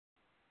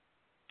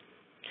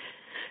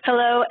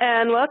Hello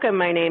and welcome.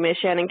 My name is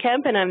Shannon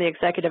Kemp, and I'm the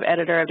Executive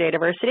Editor of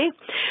Dataversity.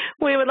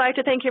 We would like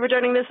to thank you for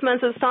joining this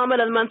month's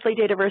installment of the monthly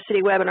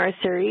Dataversity webinar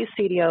series,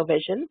 CDO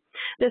Vision.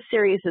 This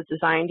series is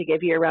designed to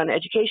give year-round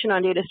education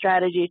on data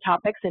strategy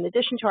topics in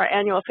addition to our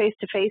annual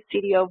face-to-face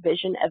CDO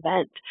Vision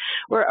event.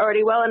 We're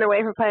already well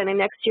underway for planning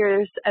next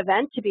year's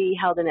event to be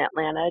held in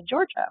Atlanta,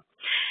 Georgia.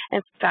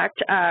 In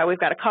fact, we've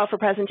got a call for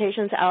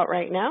presentations out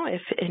right now,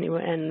 if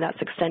anyone, and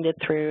that's extended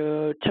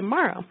through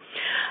tomorrow.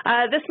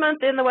 This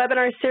month in the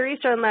webinar series,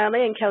 John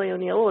Ladley and Kelly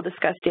O'Neill will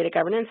discuss data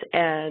governance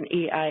and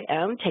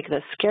EIM. Take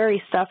the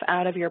scary stuff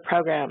out of your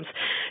programs.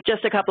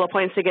 Just a couple of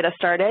points to get us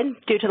started.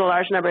 Due to the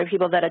large number of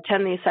people that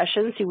attend these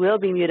sessions, you will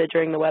be muted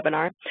during the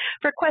webinar.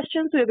 For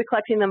questions, we'll be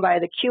collecting them via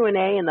the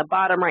Q&A in the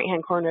bottom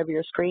right-hand corner of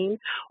your screen.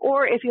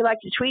 Or if you like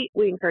to tweet,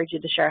 we encourage you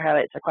to share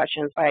highlights or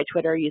questions via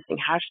Twitter using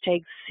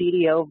hashtag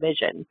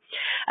CDOVision.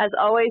 As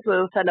always,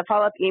 we'll send a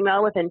follow-up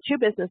email within 2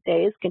 business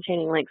days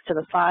containing links to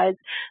the slides,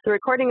 the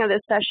recording of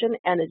this session,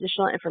 and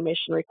additional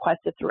information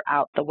requested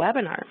throughout the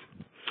webinar.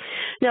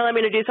 Now let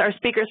me introduce our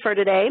speakers for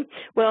today.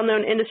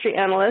 Well-known industry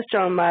analyst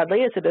John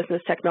Ladley is a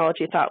business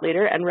technology thought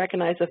leader and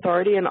recognized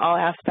authority in all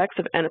aspects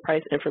of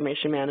enterprise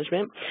information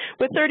management.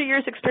 With 30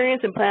 years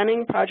experience in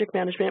planning, project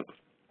management,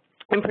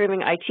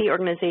 improving IT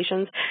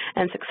organizations,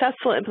 and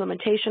successful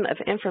implementation of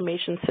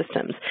information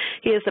systems.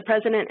 He is the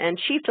President and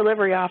Chief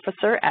Delivery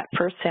Officer at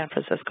First San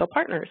Francisco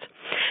Partners.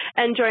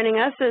 And joining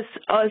us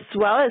as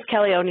well as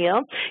Kelly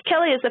O'Neill.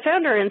 Kelly is the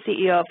founder and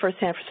CEO of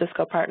First San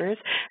Francisco Partners,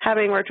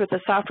 having worked with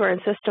the software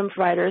and system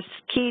providers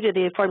key to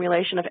the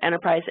formulation of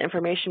enterprise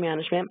information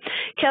management.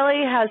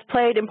 Kelly has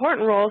played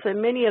important roles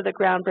in many of the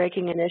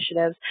groundbreaking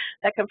initiatives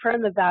that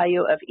confirm the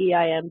value of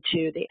EIM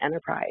to the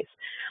enterprise.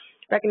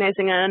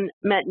 Recognizing an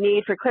unmet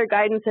need for clear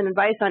guidance and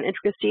advice on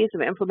intricacies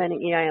of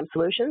implementing EIM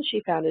solutions,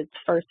 she founded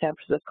First San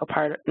Francisco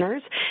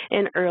Partners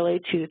in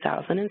early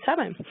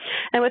 2007.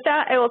 And with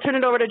that, I will turn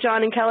it over to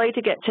John and Kelly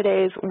to get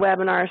today's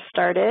webinar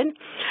started.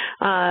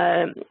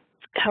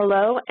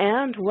 Hello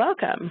and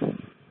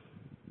welcome.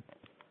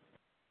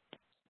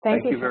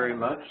 Thank you very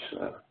much.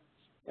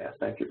 Yes,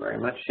 thank you very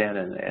much,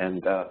 Shannon.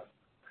 And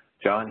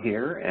John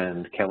here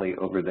and Kelly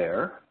over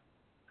there.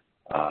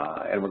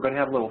 And we're going to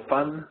have a little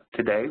fun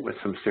today with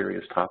some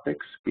serious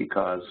topics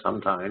because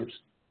sometimes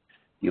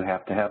you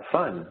have to have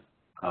fun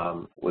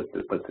with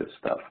this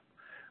stuff.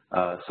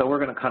 So we're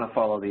going to kind of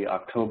follow the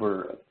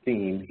October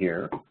theme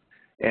here.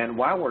 And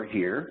while we're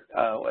here,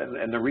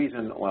 and the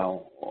reason,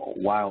 well,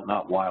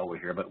 not while we're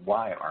here, but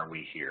why are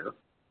we here?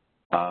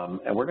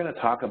 And we're going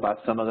to talk about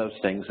some of those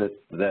things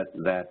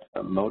that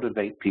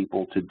motivate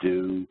people to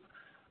do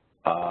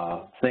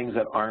things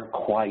that aren't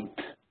quite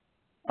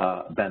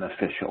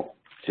beneficial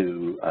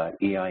to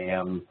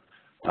EIM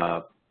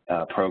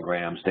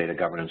programs, data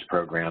governance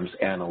programs,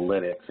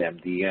 analytics,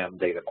 MDM,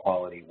 data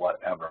quality,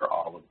 whatever,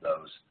 all of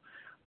those.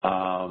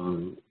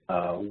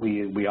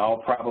 We all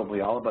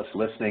probably, all of us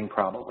listening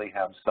probably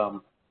have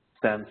some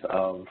sense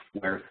of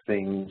where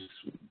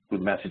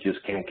messages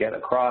can't get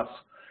across,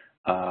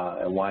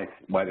 and why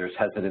there's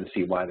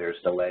hesitancy, why there's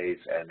delays,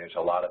 and there's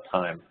a lot of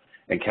time.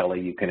 And Kelly,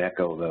 you can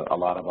echo a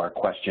lot of our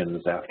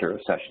questions after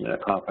a session at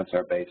a conference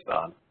are based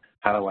on,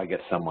 how do I get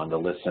someone to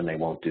listen? They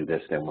won't do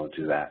this, they won't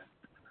do that.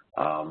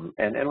 And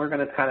we're going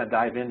to kind of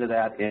dive into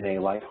that in a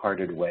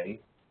lighthearted way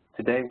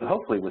today,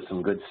 hopefully with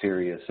some good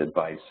serious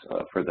advice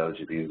for those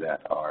of you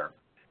that are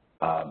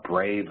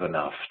brave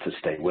enough to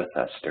stay with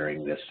us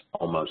during this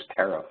almost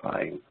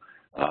terrifying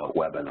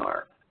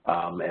webinar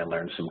and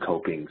learn some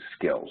coping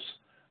skills.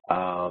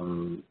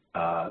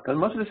 Because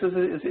most of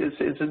this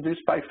is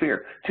induced by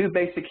fear. 2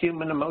 basic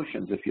human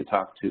emotions if you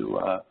talk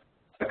to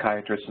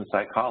psychiatrists and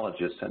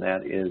psychologists, and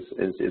that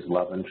is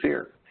love and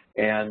fear.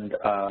 And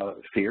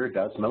fear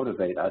does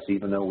motivate us,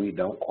 even though we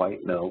don't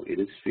quite know it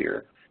is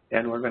fear.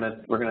 And we're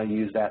gonna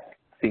use that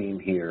theme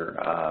here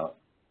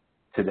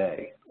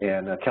today.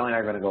 And Kelly and I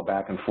are going to go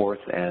back and forth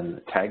and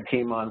tag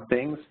team on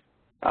things.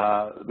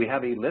 We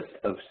have a list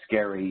of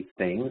scary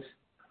things,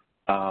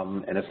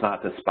 and it's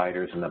not the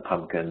spiders and the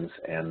pumpkins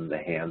and the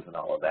hands and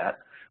all of that,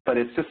 but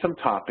it's just some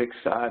topics.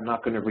 I'm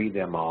not going to read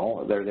them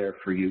all. They're there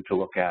for you to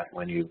look at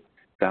when you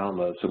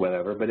downloads or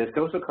whatever, but it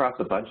goes across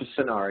a bunch of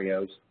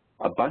scenarios,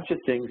 a bunch of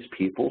things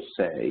people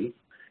say,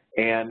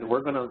 and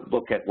we're going to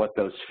look at what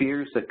those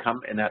fears that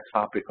come in that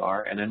topic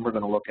are, and then we're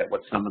going to look at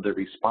what some of the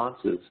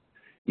responses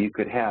you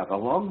could have.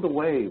 Along the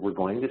way, we're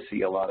going to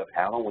see a lot of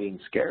Halloween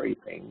scary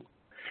things,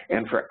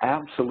 and for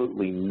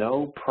absolutely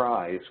no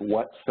prize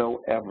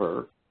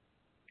whatsoever,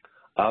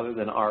 other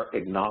than our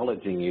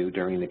acknowledging you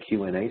during the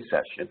Q&A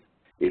session,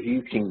 if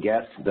you can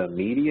guess the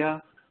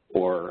media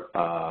or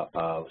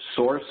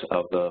source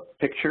of the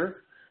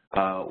picture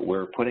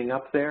we're putting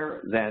up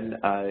there, then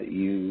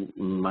you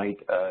might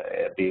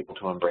be able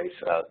to embrace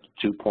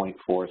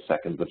 2.4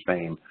 seconds of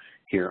fame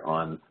here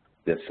on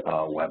this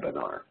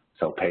webinar.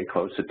 So pay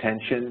close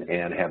attention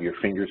and have your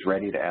fingers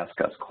ready to ask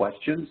us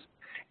questions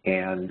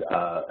and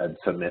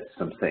submit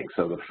some things.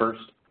 So the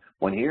first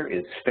one here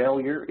is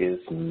failure is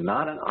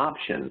not an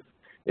option.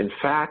 In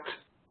fact,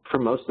 for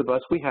most of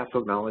us, we have to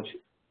acknowledge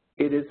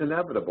it is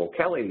inevitable.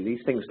 Kelly,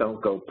 these things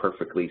don't go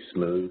perfectly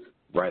smooth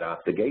right off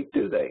the gate,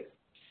 do they?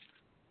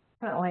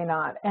 Definitely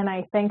not. And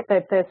I think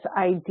that this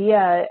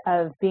idea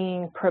of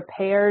being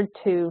prepared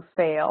to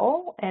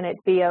fail and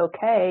it be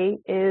okay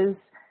is,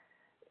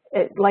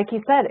 like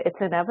you said, it's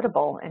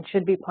inevitable and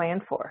should be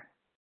planned for.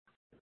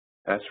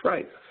 That's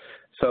right.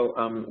 So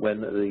when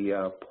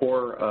the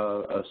poor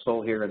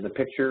soul here in the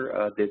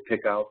picture did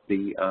pick out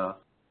the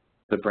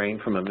brain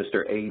from a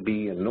Mr. A,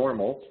 B, and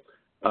normal,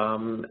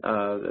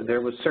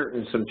 there was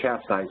some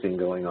chastising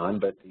going on,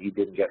 but he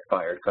didn't get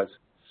fired because,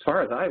 as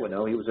far as I would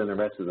know, he was in the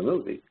rest of the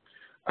movie.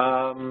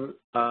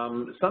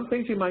 Some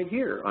things you might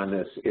hear on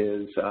this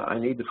is I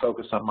need to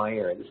focus on my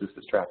area. This is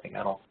distracting.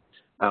 I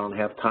don't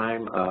have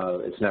time.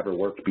 It's never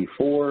worked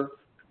before.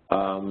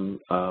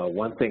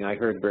 One thing I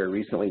heard very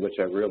recently, which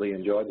I really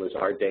enjoyed, was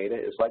our data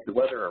is like the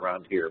weather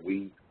around here.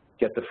 We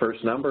get the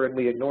first number and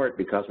we ignore it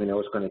because we know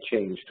it's going to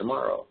change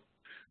tomorrow.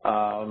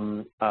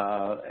 And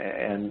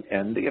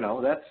you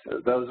know,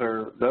 those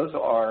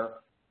are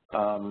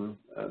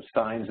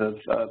signs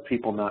of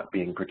people not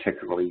being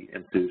particularly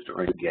enthused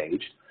or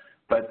engaged.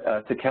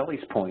 But to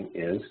Kelly's point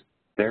is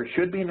there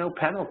should be no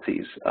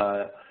penalties.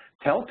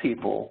 Tell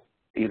people,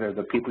 either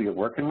the people you're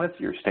working with,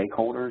 your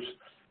stakeholders,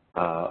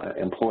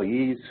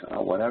 employees,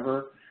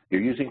 whatever, you're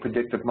using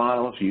predictive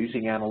models, you're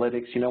using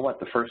analytics, you know what,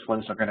 the first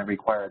ones are going to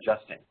require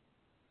adjusting.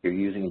 You're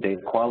using a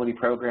data quality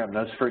program,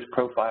 those first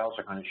profiles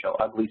are going to show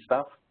ugly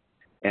stuff,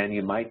 and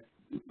you might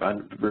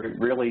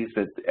realize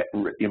that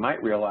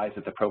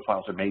the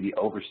profiles are maybe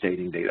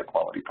overstating data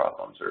quality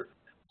problems or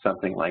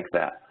something like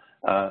that.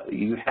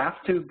 You have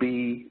to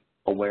be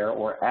aware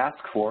or ask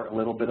for a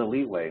little bit of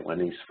leeway when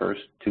these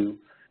first two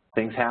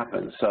things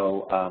happen.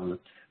 So,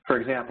 for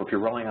example, if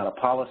you're rolling out a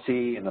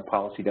policy and the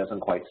policy doesn't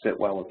quite sit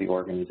well with the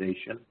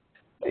organization,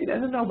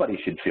 nobody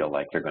should feel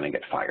like they're going to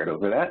get fired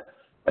over that.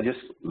 Just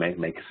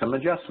make some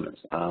adjustments.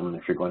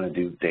 If you're going to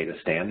do data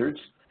standards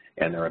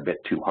and they're a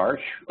bit too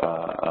harsh,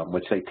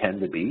 which they tend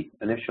to be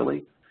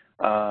initially,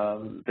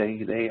 you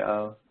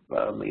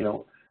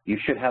know, you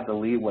should have the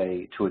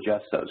leeway to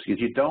adjust those.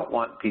 You don't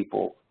want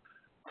people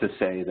to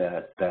say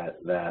that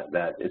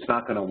it's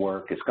not going to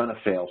work, it's going to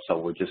fail, so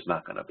we're just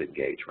not going to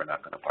engage, we're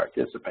not going to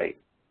participate.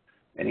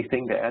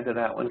 Anything to add to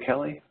that one,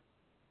 Kelly?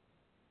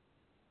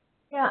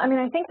 Yeah, I mean,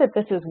 I think that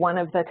this is one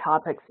of the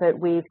topics that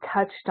we've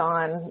touched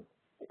on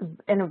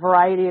in a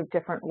variety of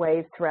different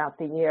ways throughout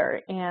the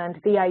year. And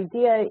the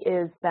idea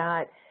is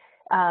that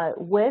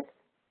with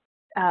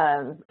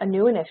a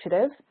new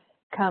initiative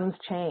comes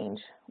change.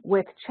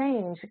 With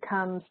change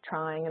comes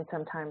trying and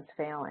sometimes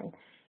failing.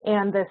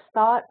 And this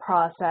thought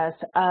process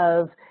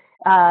of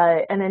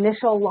an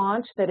initial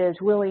launch that is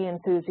really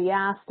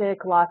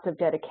enthusiastic, lots of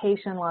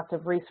dedication, lots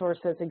of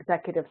resources,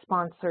 executive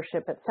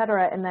sponsorship, et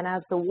cetera. And then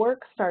as the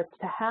work starts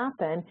to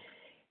happen,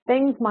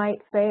 things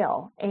might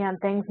fail and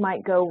things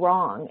might go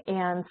wrong.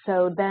 And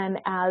so then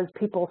as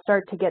people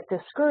start to get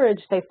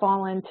discouraged, they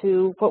fall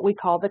into what we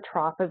call the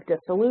trough of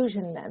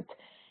disillusionment.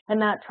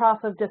 And that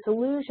trough of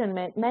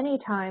disillusionment many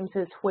times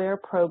is where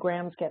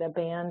programs get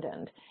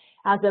abandoned,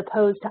 as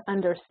opposed to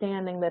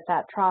understanding that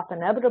that trough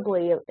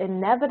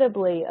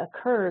inevitably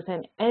occurs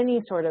in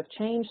any sort of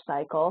change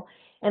cycle.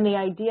 And the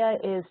idea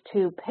is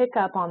to pick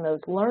up on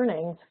those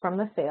learnings from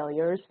the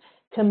failures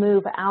to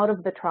move out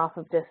of the trough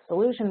of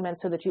disillusionment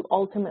so that you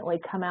ultimately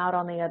come out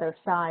on the other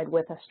side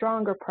with a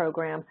stronger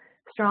program,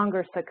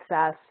 stronger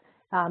success,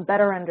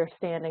 better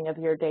understanding of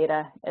your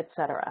data, et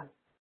cetera.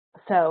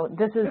 So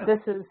this is,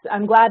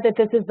 I'm glad that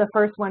this is the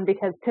first one,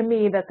 because to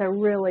me that's a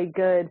really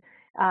good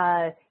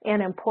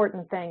and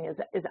important thing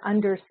is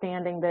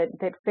understanding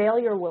that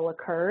failure will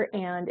occur,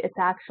 and it's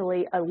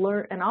actually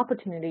an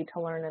opportunity to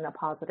learn in a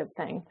positive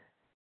thing.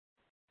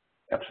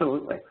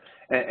 Absolutely.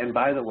 And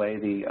by the way,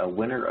 the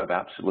winner of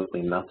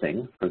absolutely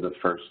nothing for the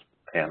first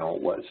panel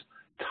was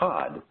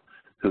Todd,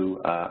 who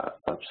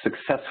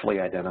successfully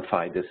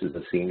identified this as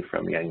a scene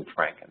from Young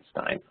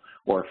Frankenstein,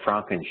 or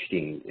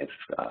Frankenstein,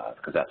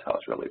 because that's how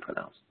it's really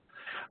pronounced.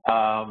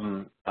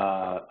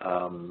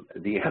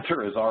 The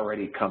answer has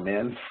already come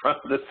in from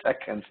the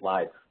second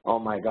slide. Oh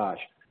my gosh.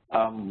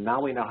 Now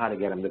we know how to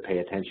get him to pay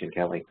attention,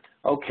 Kelly.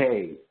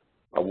 Okay,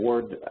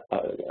 award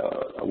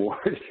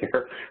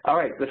here. All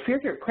right, the fear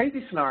here,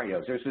 crazy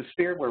scenarios. There's this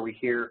fear where we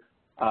hear,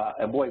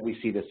 and boy, we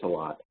see this a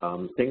lot,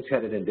 things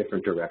headed in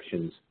different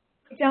directions.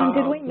 John,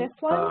 did we miss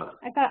one?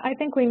 I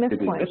think we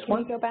missed one. Can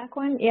we go back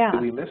one? Yeah.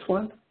 Did we miss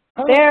one?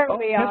 Oh, there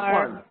we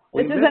are.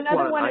 This is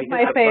another one of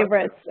my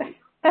favorites.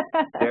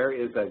 There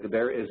is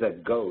a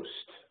ghost.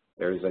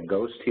 There is a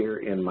ghost here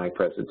in my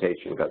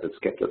presentation because it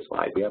skipped a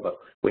slide.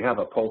 We have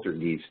a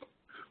poltergeist.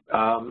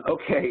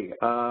 Okay.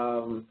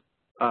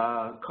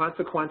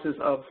 Consequences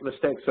of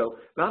mistakes. So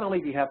not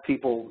only do you have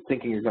people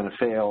thinking you're going to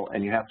fail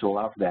and you have to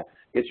allow for that,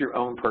 it's your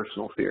own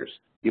personal fears.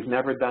 You've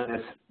never done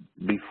this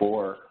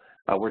before.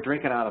 We're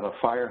drinking out of a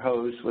fire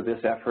hose with this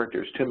effort.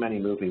 There's too many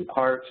moving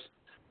parts.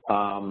 We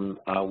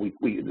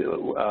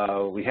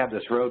have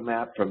this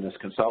roadmap from this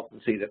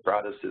consultancy that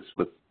brought us this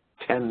with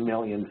 10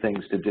 million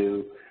things to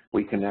do.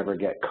 We can never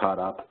get caught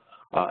up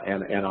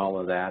and all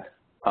of that.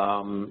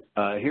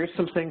 Here's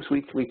some things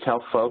we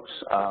tell folks.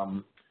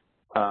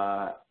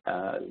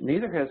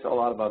 Neither has a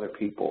lot of other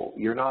people.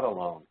 You're not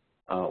alone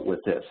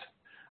with this.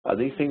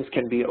 These things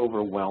can be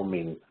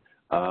overwhelming.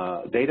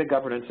 Data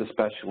governance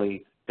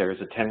especially,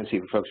 there's a tendency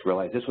for folks to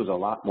realize this was a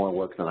lot more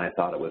work than I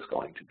thought it was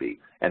going to be.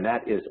 And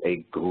that is a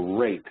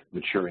great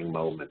maturing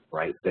moment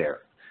right there.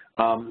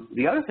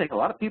 The other thing, a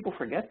lot of people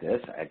forget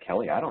this,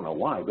 Kelly, I don't know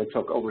why, but it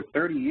took over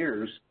 30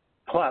 years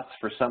plus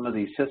for some of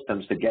these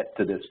systems to get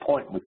to this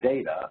point with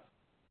data,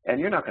 and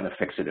you're not going to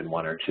fix it in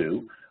 1 or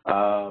 2.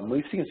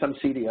 We've seen some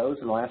CDOs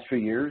in the last few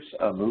years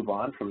move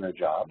on from their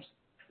jobs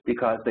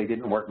because they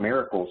didn't work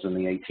miracles in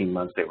the 18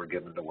 months they were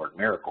given to work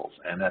miracles,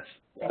 and that's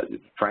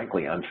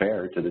frankly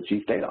unfair to the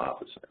chief data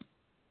officer.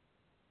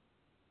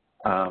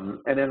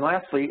 And then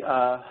lastly,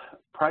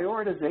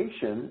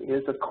 prioritization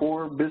is a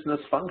core business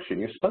function.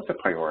 You're supposed to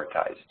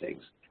prioritize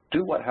things.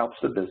 Do what helps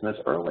the business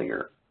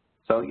earlier.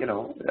 So, you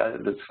know,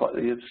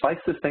 slice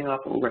this thing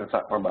up. We're going to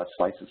talk more about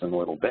slices in a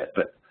little bit,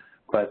 but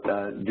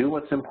do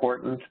what's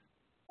important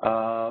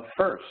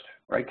first.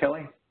 Right,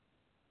 Kelly?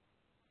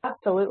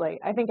 Absolutely.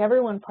 I think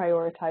everyone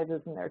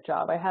prioritizes in their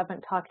job. I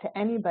haven't talked to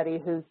anybody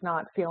who's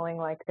not feeling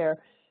like they're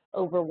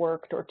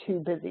overworked or too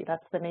busy.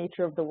 That's the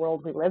nature of the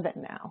world we live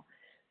in now.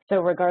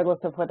 So regardless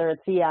of whether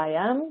it's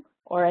EIM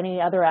or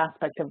any other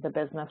aspect of the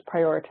business,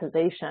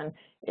 prioritization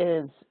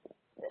is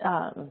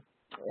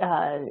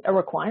a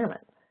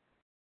requirement.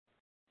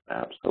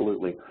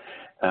 Absolutely.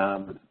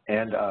 And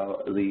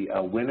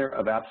the winner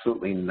of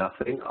absolutely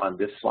nothing on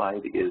this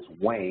slide is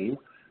Wayne,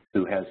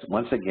 who has,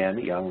 once again,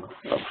 young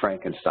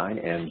Frankenstein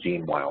and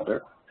Gene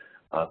Wilder,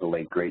 the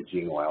late, great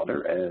Gene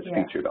Wilder, as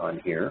featured on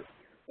here.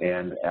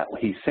 And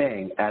he's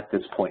saying at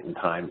this point in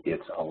time,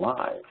 it's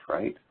alive,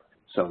 right?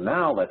 So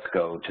now let's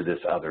go to this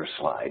other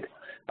slide,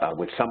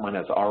 which someone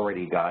has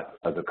already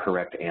got the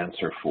correct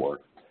answer for.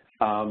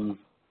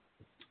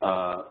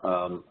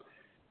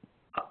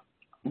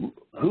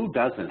 Who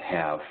doesn't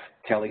have,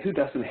 Kelly, who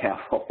doesn't have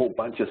a whole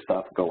bunch of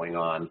stuff going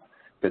on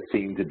that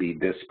seem to be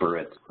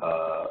disparate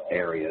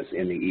areas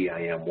in the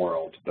EIM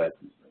world, but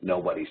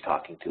nobody's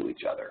talking to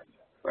each other,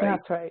 right?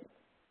 That's right.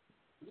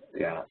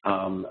 Yeah.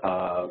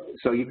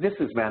 So this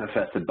is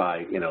manifested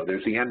by, you know,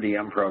 there's the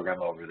MDM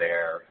program over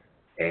there,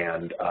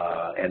 and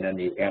then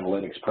the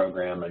analytics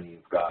program, and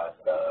you've got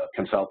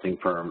consulting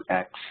firm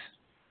X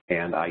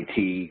and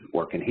IT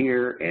working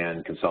here,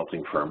 and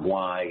consulting firm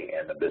Y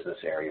and the business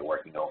area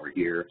working over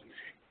here,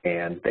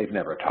 and they've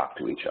never talked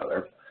to each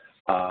other.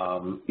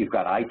 You've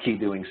got IT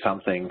doing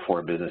something for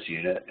a business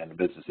unit, and the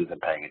business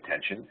isn't paying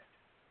attention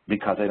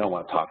because they don't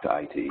want to talk to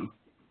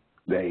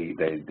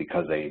IT,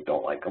 because they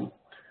don't like them.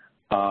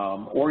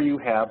 Or you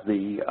have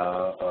the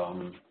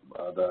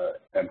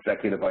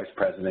executive vice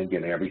president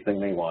getting everything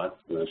they want.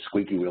 The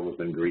squeaky wheel has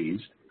been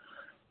greased,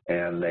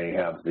 and they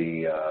have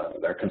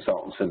their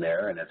consultants in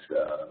there, and it's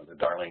the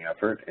darling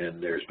effort,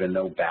 and there's been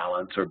no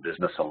balance or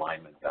business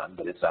alignment done,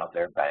 but it's out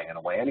there banging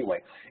away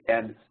anyway.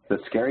 And the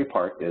scary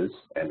part is,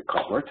 and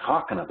because we're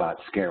talking about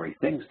scary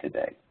things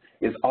today,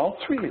 is all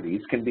three of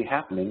these can be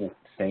happening at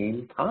the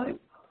same time,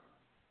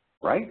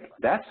 right?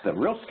 That's the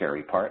real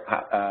scary part.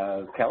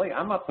 Kelly,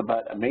 I'm up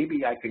about,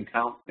 maybe I can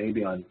count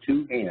maybe on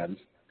 2 hands,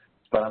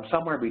 but I'm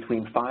somewhere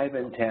between 5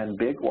 and 10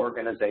 big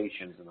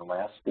organizations in the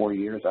last 4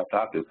 years I've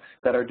talked to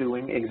that are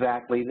doing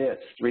exactly this.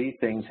 3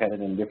 things headed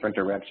in different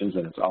directions,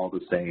 and it's all the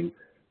same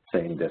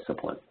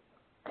discipline.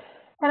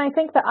 And I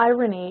think the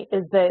irony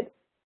is that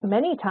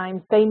many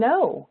times they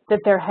know that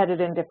they're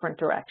headed in different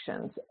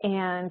directions,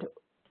 and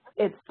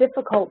it's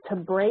difficult to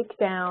break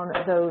down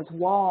those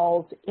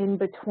walls in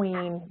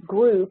between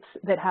groups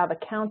that have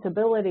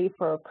accountability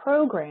for a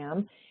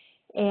program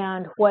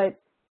and what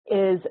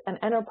is an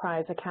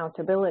enterprise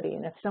accountability.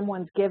 And if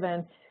someone's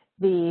given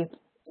the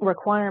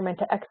requirement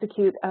to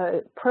execute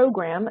a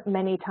program,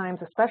 many times,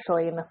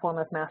 especially in the form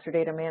of master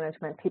data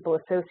management, people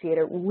associate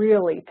it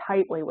really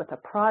tightly with a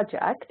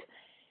project,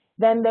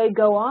 then they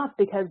go off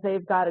because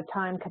they've got a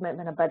time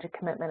commitment, a budget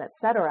commitment, et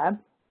cetera,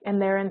 and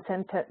their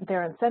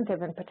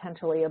incentive and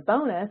potentially a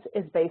bonus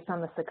is based on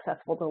the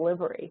successful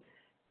delivery,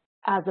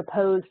 as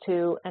opposed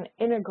to an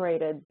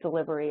integrated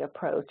delivery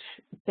approach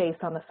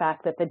based on the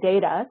fact that the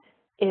data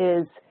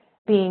is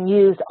being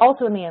used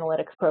also in the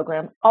analytics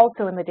program,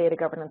 also in the data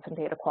governance and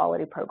data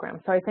quality program.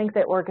 So I think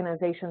that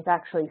organizations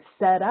actually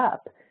set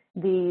up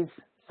these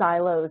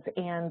silos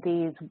and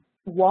these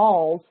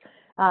walls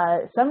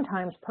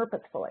sometimes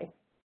purposefully,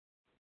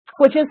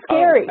 which is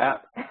scary.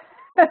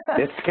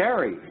 It's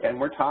scary, and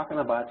we're talking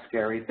about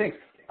scary things.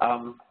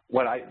 The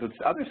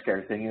other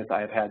scary thing is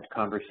I've had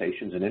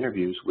conversations and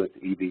interviews with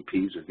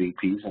EVPs or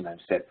VPs, and I've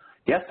said,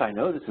 yes, I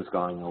know this is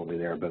going over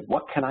there, but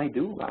what can I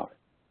do about it?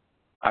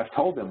 I've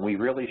told them we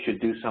really should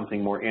do something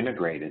more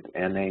integrated,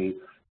 and they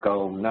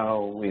go,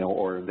 no, you know,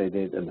 or they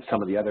did, and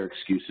some of the other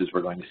excuses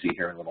we're going to see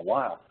here in a little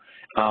while.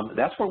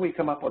 That's where we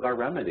come up with our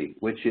remedy,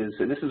 which is,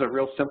 and this is a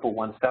real simple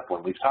one-step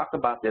one. We've talked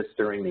about this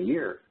during the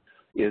year,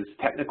 is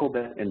technical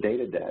debt and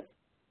data debt.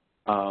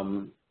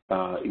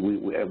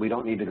 we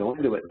don't need to go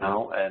into it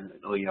now, and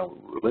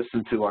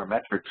listen to our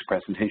metrics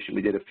presentation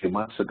we did a few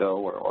months ago,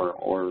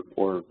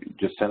 or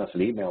just send us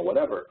an email,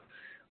 whatever.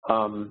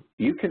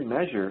 You can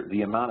measure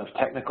the amount of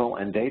technical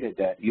and data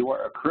debt you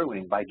are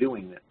accruing by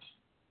doing this.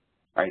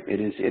 Right?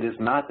 It is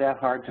not that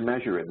hard to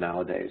measure it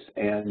nowadays,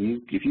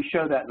 and if you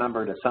show that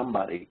number to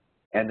somebody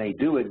and they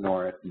do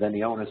ignore it, then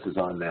the onus is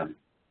on them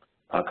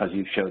because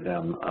you've showed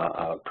them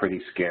a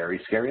pretty scary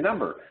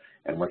number,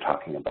 and we're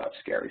talking about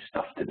scary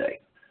stuff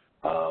today.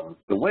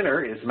 The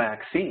winner is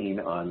Maxine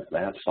on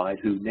that slide,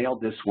 who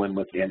nailed this one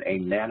within a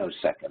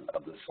nanosecond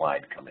of the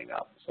slide coming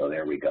up. So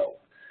there we go.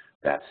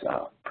 That's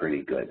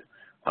pretty good.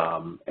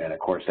 And of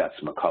course, that's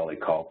Macaulay.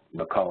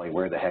 Macaulay,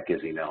 where the heck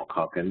is he now?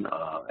 Culkin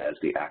as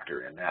the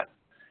actor in that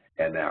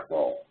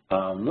role.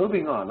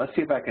 Moving on, let's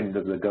see if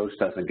the ghost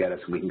doesn't get us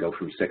and we can go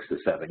from 6 to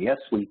 7. Yes,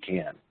 we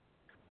can.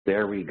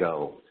 There we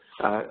go.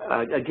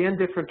 Again,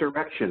 different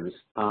directions.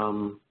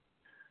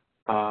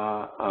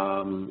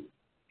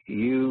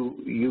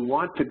 You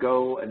want to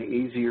go an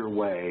easier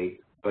way,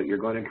 but you're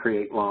going to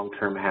create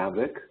long-term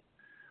havoc,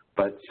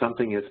 but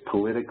something is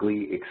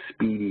politically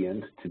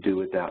expedient to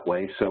do it that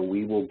way. So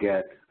we will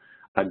get,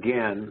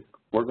 again,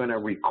 we're going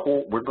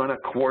to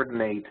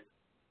coordinate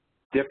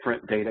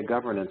different data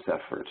governance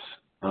efforts.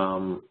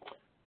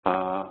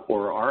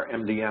 Or our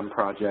MDM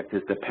project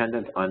is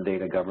dependent on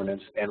data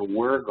governance, and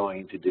we're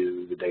going to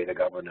do the data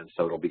governance,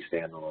 so it'll be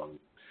standalone.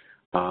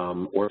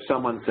 Or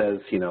someone says,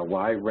 well,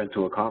 I went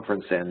to a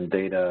conference and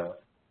data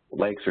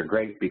lakes are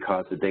great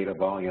because the data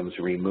volumes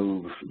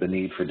remove the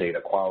need for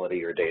data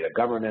quality or data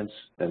governance,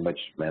 in which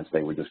meant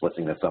they were just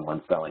listening to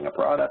someone selling a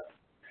product.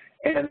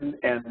 And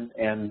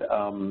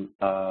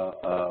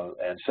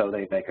so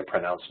they make a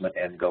pronouncement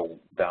and go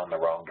down the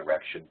wrong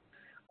direction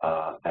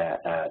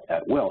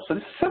at will. So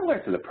this is similar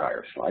to the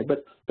prior slide,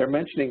 but they're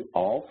mentioning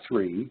all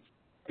three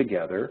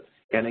together.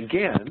 And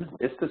again,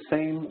 it's the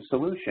same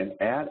solution.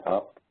 Add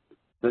up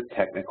the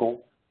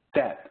technical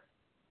debt.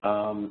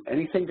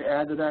 Anything to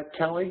add to that,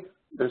 Kelly?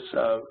 This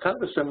kind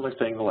of a similar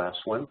thing, the last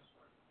one,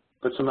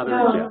 but some other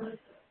examples.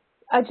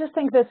 I just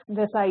think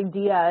this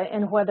idea,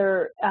 and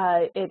whether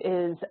it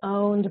is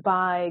owned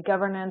by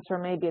governance or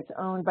maybe it's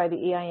owned by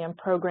the EIM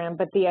program,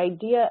 but the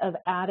idea of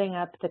adding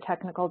up the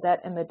technical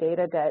debt and the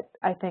data debt,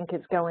 I think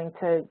is going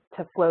to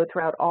flow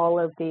throughout all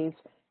of these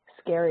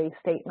scary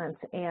statements.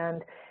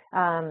 And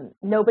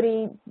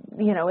nobody,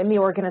 in the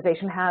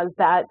organization has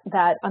that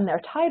on their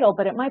title,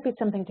 but it might be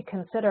something to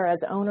consider as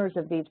owners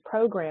of these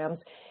programs,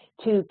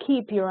 to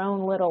keep your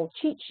own little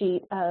cheat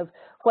sheet of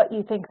what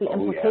you think the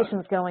implication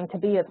is going to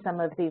be of some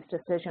of these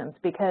decisions,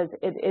 because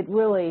it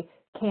really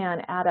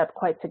can add up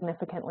quite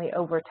significantly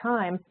over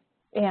time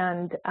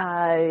and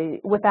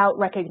without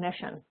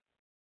recognition.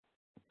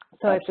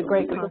 So Absolutely. It's a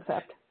great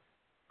concept.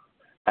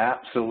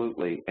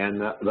 Absolutely.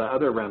 And the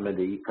other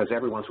remedy, because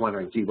everyone's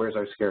wondering, gee, where's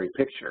our scary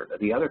picture?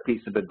 The other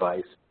piece of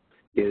advice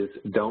is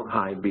don't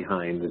hide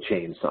behind the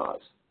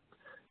chainsaws.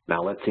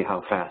 Now let's see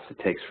how fast it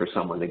takes for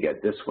someone to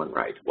get this one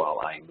right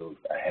while I move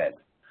ahead.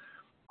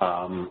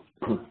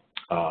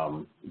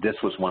 This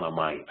was one of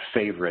my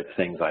favorite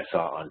things I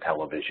saw on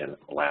television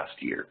last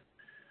year.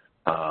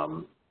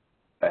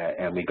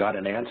 And we got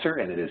an answer,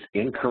 and it is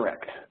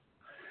incorrect.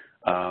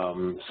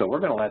 So we're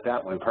going to let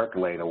that one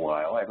percolate a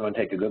while. Everyone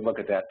take a good look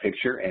at that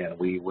picture, and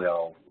we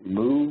will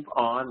move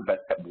on.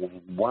 But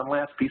one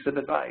last piece of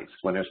advice,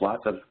 when there's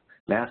lots of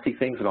nasty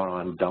things going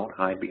on, don't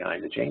hide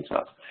behind the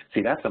chainsaws.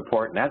 See, that's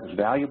important. That's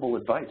valuable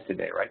advice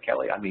today, right,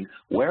 Kelly? I mean,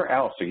 where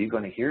else are you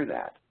going to hear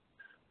that,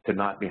 to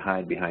not be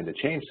hide behind the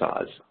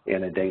chainsaws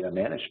in a data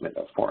management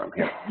forum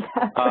here?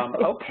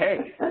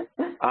 Okay.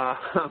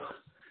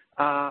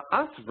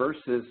 Us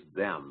versus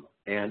them.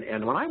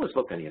 And when I was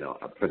looking,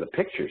 for the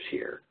pictures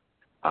here,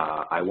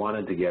 I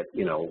wanted to get,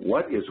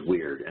 what is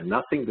weird? And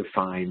nothing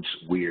defines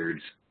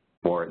weirds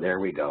more. There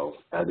we go,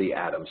 the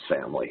Addams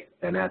family.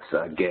 And that's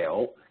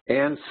Gail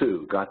and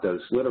Sue, got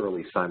those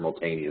literally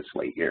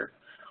simultaneously here.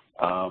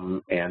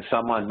 And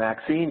someone,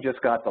 Maxine,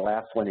 just got the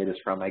last one. It is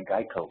from a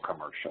Geico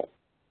commercial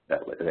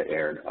that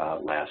aired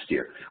last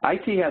year.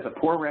 IT has a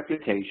poor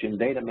reputation.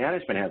 Data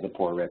management has a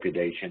poor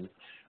reputation.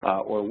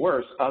 Or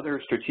worse,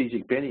 other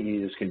strategic business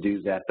users can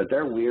do that, but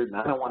they're weird and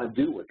I don't want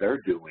to do what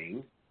they're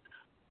doing.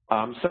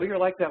 So you're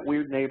like that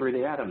weird neighbor,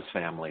 the Addams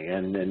family,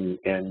 and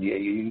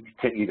you're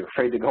either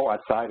afraid to go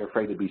outside or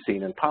afraid to be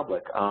seen in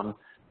public.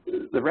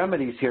 The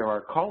remedies here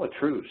are call a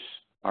truce,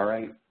 all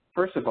right?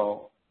 First of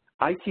all,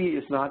 IT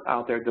is not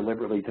out there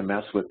deliberately to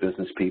mess with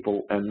business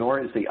people, and nor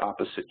is the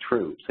opposite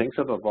true. Things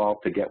have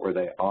evolved to get where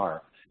they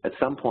are. At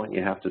some point,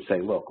 you have to say,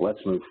 look,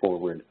 let's move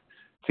forward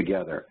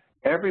together.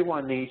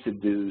 Everyone needs to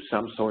do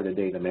some sort of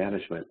data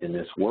management in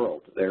this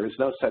world. There is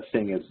no such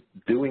thing as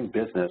doing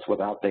business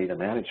without data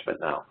management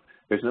now.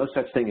 There's no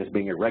such thing as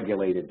being a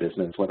regulated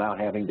business without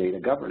having data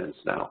governance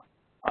now.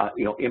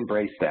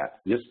 Embrace that.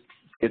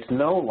 It's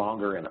no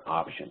longer an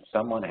option.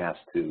 Someone has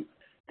to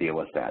deal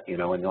with that, and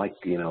like,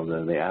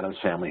 the Addams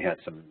family had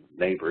some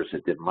neighbors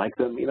that didn't like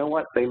them. You know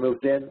what? They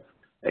moved in,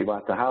 they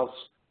bought the house.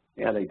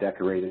 Yeah, they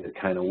decorated it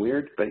kind of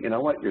weird, but you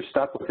know what? You're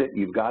stuck with it.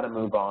 You've got to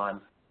move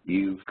on.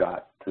 you've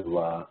got to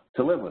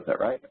live with it,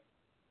 right?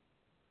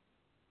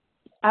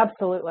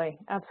 Absolutely,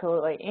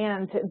 absolutely.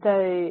 And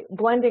the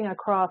blending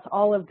across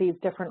all of these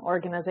different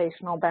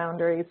organizational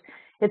boundaries,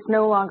 it's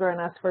no longer an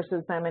us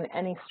versus them in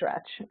any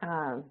stretch.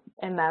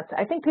 And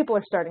I think people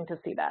are starting to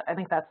see that. I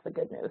think that's the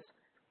good news.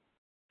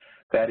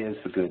 That is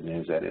the good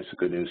news. That is the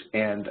good news.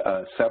 And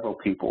several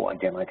people,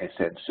 again, like I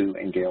said, Sue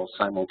and Gail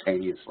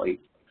simultaneously,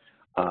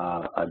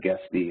 I guess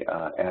the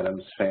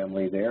Adams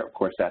family there. Of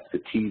course, that's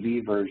the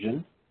TV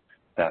version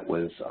that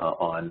was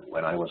on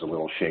when I was a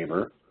little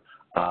shaver.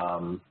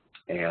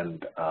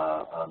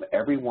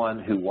 Everyone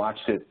who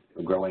watched it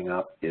growing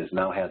up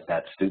now has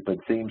that stupid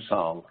theme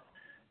song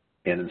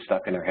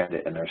stuck in their head,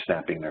 and they're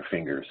snapping their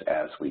fingers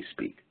as we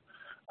speak.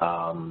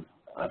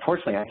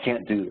 Unfortunately, I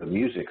can't do the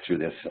music through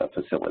this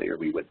facility, or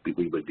we would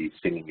be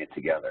singing it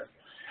together.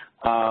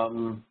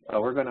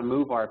 We're going to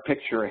move our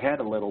picture ahead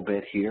a little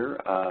bit here,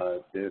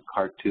 the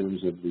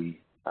cartoons of the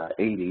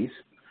 80s,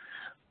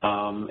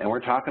 and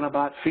we're talking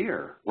about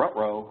fear.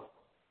 Ruh-roh.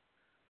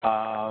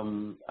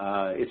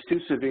 It's too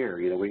severe.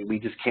 You know, we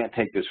just can't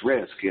take this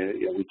risk.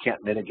 You know, we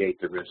can't mitigate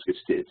the risk.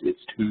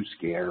 It's too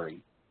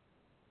scary.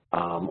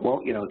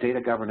 Well, you know,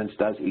 data governance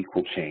does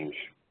equal change.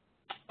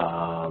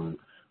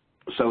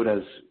 So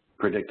does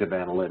predictive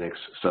analytics.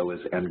 So is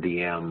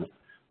MDM.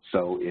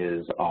 So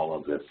is all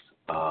of this.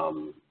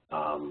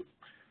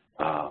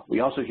 We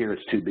also hear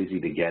it's too busy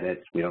to get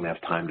it. We don't have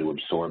time to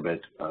absorb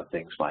it.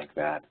 Things like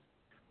that.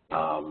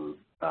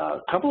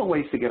 A couple of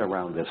ways to get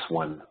around this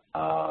one,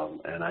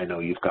 and I know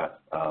you've got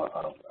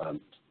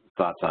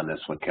thoughts on this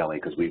one, Kelly,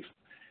 because we've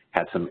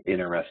had some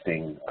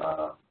interesting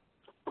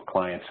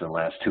clients in the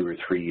last 2 or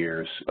 3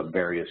 years of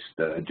various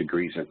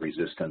degrees of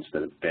resistance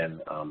that have been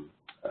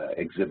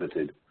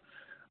exhibited.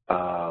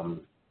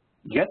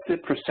 Get the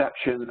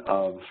perception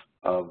of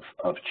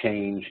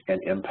change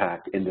and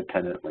impact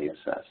independently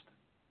assessed,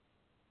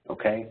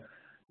 okay?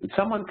 Did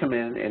someone come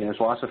in, and there's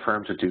lots of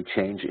firms that do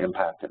change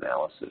impact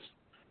analysis.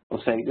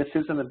 We'll say, this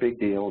isn't a big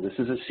deal, this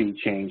is a sea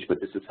change, but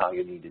this is how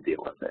you need to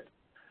deal with it.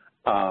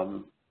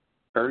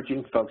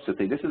 Urging folks to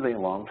think this is a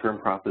long-term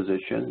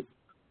proposition.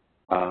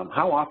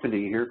 How often do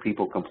you hear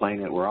people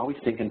complain that we're always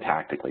thinking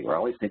tactically,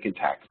 always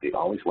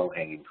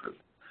low-hanging fruit?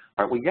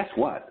 All right, well, guess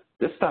what?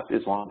 This stuff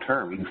is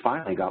long-term. You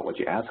finally got what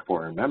you asked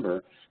for.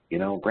 Remember, you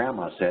know,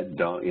 Grandma said,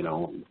 don't, you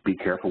know, be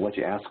careful what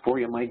you ask for,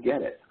 you might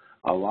get it.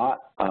 A lot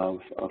of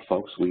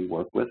folks we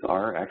work with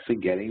are actually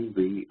getting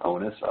the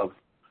onus of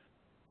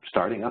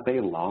starting up a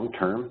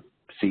long-term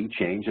sea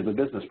change of a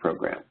business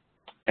program.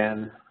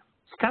 And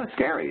it's kind of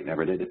scary.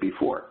 Never did it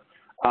before.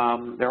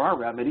 There are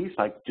remedies,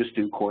 like just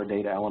do core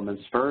data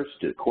elements first,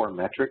 do core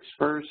metrics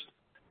first,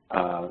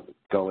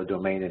 go a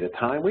domain at a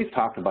time. We've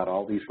talked about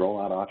all these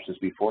rollout options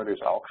before.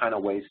 There's all kind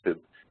of ways to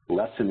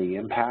lessen the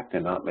impact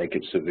and not make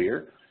it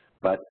severe.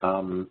 But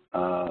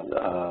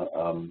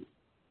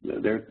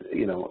there,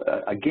 you know,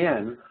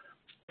 again,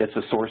 it's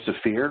a source of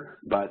fear,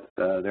 but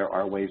there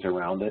are ways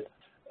around it.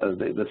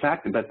 The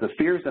fact that the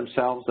fears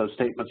themselves, those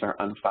statements are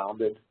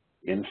unfounded,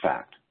 in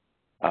fact.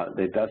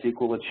 It does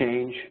equal a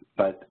change,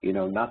 but, you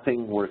know,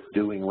 nothing worth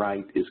doing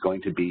right is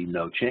going to be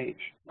no change,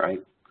 right?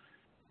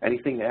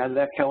 Anything to add to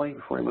that, Kelly,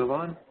 before we move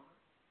on?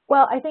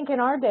 Well, I think in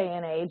our day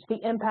and age, the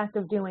impact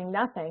of doing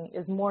nothing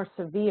is more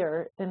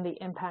severe than the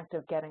impact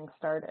of getting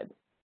started.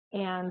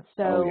 And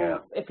so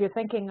if you're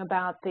thinking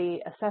about the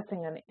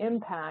assessing an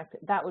impact,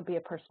 that would be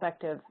a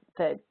perspective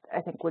that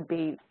I think would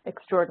be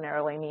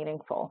extraordinarily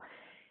meaningful.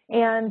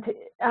 And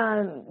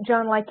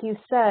John, like you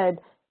said,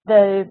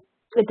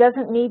 it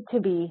doesn't need to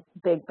be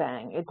big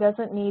bang. It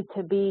doesn't need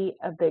to be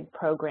a big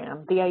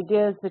program. The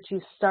idea is that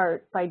you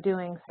start by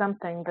doing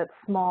something that's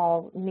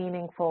small,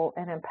 meaningful,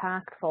 and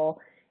impactful,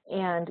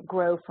 and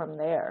grow from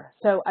there.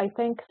 So I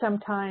think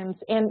sometimes,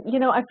 and you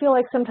know, I feel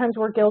like sometimes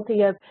we're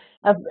guilty of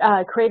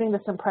creating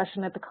this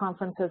impression at the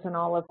conferences and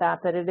all of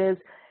that, that it is,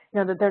 you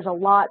know, that there's a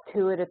lot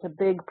to it. It's a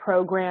big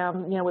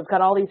program. You know, we've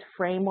got all these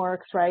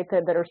frameworks, right,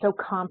 that are so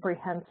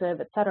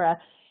comprehensive, et cetera.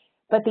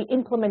 But the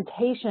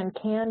implementation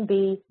can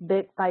be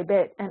bit by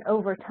bit, and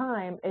over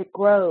time it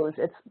grows.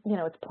 It's, you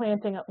know, it's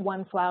planting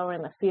one flower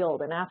in the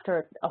field, and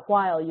after a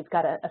while you've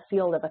got a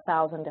field of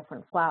 1,000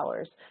 different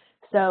flowers.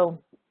 So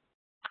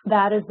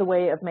that is the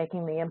way of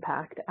making the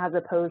impact, as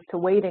opposed to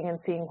waiting and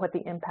seeing what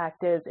the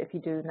impact is if you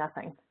do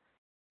nothing.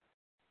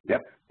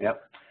 Yep,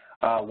 yep.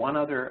 One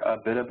other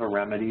bit of a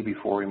remedy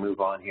before we move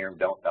on here.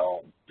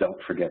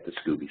 Don't forget the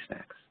Scooby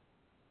snacks,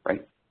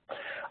 right?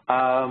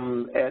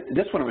 And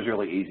this one was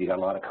really easy. Got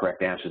a lot of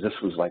correct answers. This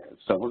was like,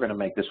 so we're going to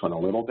make this one a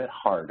little bit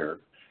harder.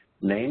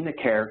 Name the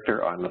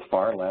character on the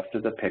far left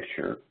of the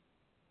picture.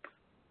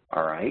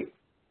 All right,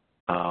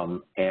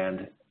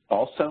 and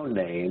also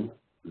name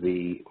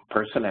the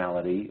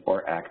personality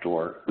or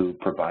actor who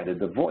provided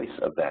the voice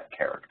of that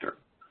character,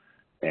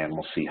 and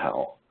we'll see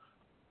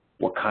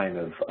what kind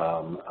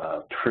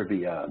of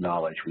trivia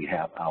knowledge we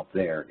have out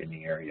there in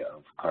the area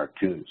of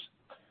cartoons.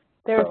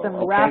 There's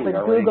some rapid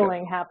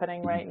Googling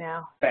happening right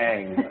now.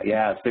 Bang,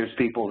 yes, there's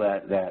people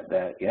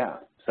that yeah,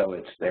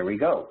 so there we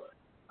go.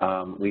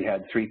 We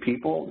had 3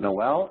 people,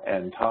 Noel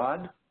and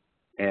Todd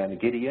and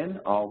Gideon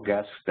all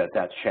guessed that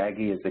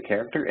Shaggy is the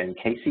character, and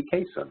Casey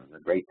Kasem, the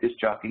great disc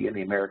jockey in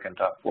the American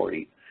Top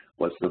 40,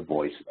 was the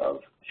voice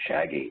of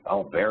Shaggy.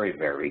 Oh, very,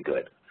 very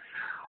good.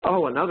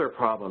 Oh, another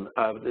problem.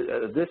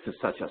 This is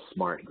such a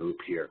smart group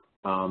here.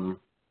 Well,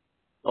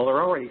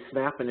 they're already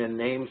snapping in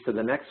names to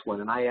the next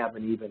one, and I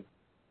haven't even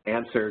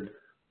answered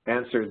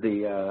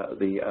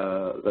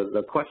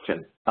the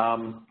question.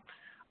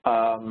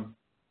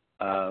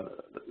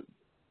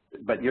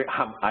 But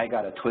I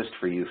got a twist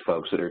for you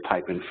folks that are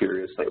typing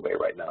furiously away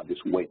right now.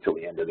 Just wait till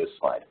the end of this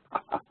slide.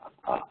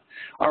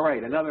 All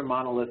right, another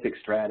monolithic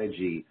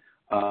strategy.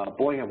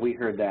 Boy, have we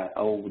heard that.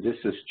 Oh, this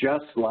is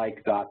just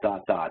like ...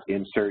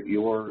 Insert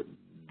your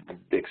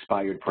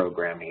expired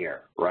program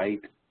here,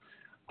 right?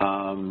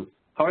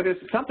 However, there's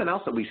something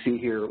else that we see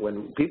here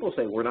when people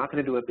say we're not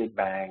going to do a big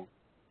bang.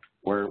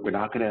 We're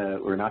not going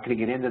to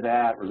get into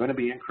that. We're going to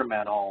be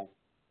incremental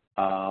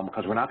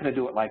because we're not going to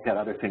do it like that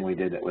other thing we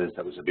did that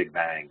was a big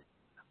bang.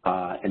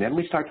 And then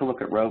we start to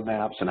look at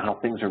roadmaps and how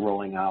things are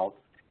rolling out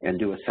and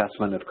do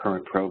assessment of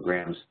current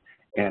programs.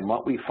 And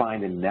what we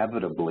find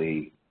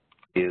inevitably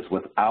is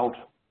without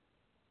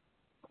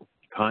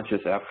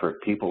conscious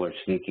effort, people are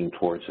sneaking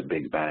towards a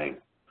big bang.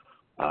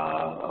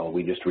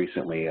 We just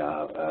recently,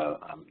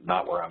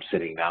 not where I'm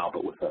sitting now,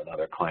 but with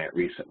another client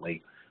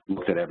recently,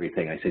 looked at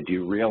everything. I said, do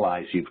you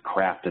realize you've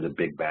crafted a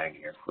big bang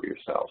here for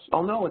yourselves?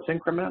 Oh, no, it's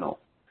incremental.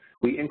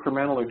 We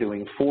incremental are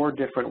doing 4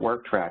 different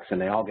work tracks, and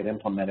they all get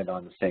implemented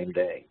on the same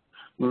day.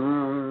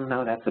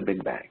 No, that's a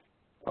big bang,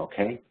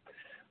 okay?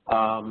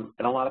 And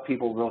a lot of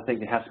people will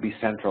think it has to be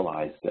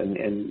centralized,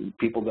 and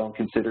people don't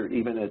consider,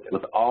 even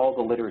with all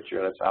the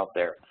literature that's out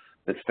there,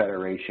 that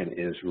federation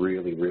is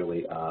really,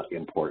 really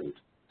important.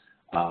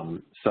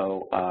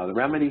 So the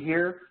remedy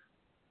here,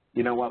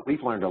 you know what,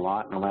 we've learned a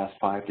lot in the last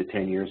 5 to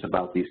 10 years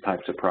about these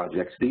types of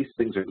projects. These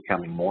things are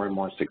becoming more and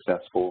more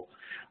successful.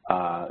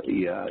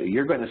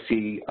 You're going to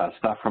see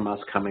stuff from us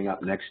coming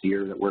up next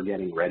year that we're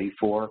getting ready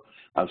for,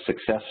 of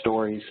success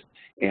stories,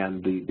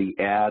 and the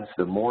ads,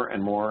 the more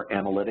and more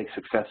analytic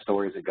success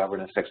stories and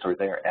governance success stories,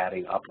 they are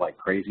adding up like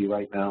crazy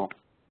right now.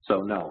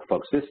 So no,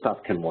 folks, this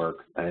stuff can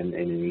work, and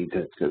you need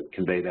to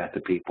convey that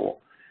to people.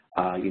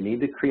 You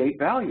need to create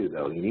value,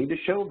 though. You need to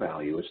show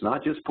value. It's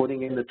not just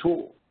putting in the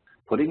tool.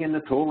 Putting in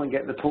the tool and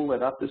getting the tool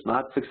lit up is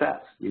not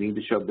success. You need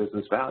to show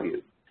business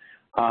value.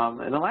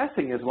 And the last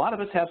thing is, a lot of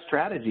us have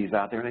strategies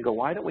out there, and they go,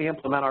 why don't we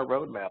implement our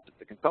roadmap that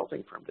the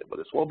consulting firm did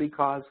with us? Well,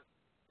 because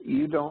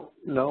you don't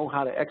know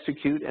how to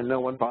execute, and no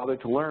one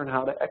bothered to learn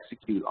how to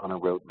execute on a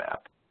roadmap.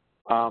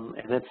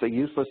 And it's a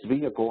useless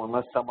vehicle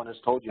unless someone has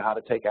told you how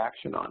to take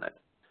action on it.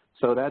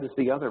 So that is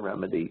the other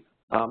remedy.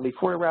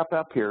 Before we wrap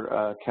up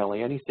here,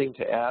 Kelly, anything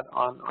to add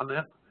on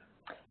that?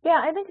 Yeah,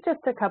 I think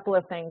just a couple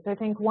of things. I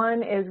think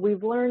one is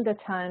we've learned a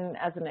ton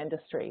as an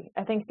industry.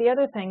 I think the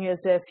other thing is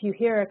if you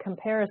hear a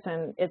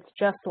comparison, it's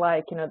just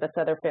like, you know, this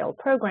other failed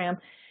program.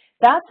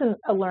 That's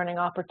a learning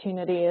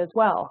opportunity as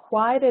well.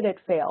 Why did it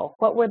fail?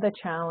 What were the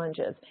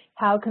challenges?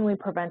 How can we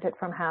prevent it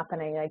from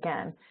happening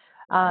again?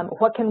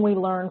 What can we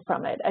learn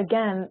from it?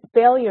 Again,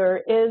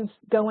 failure is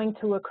going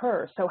to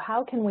occur. So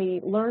how can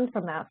we learn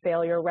from that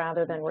failure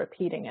rather than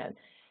repeating it?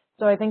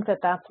 So I think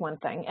that that's one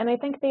thing. And I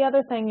think the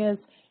other thing is,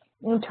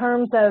 in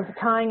terms of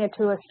tying it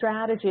to a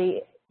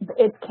strategy,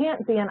 it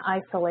can't be an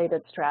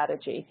isolated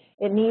strategy.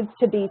 It needs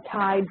to be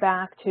tied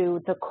back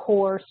to the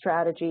core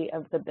strategy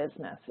of the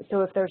business.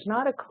 So if there's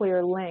not a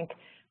clear link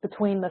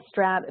between the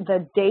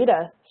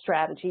data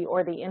strategy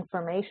or the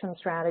information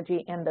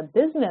strategy and the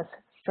business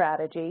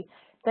strategy,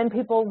 then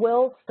people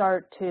will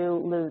start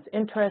to lose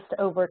interest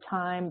over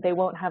time. They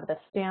won't have the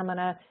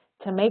stamina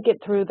to make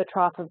it through the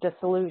trough of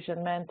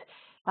disillusionment.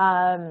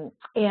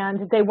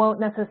 And they won't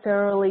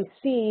necessarily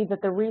see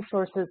that the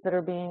resources that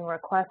are being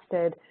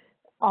requested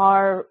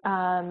are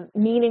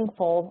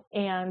meaningful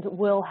and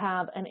will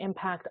have an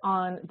impact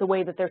on the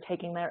way that they're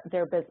taking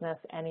their business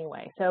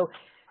anyway. So,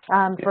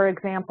 for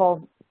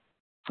example,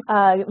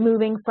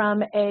 moving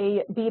from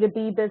a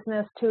B2B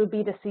business to a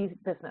B2C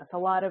business. A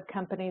lot of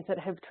companies that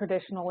have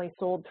traditionally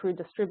sold through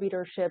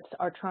distributorships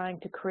are trying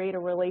to create a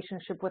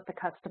relationship with the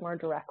customer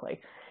directly.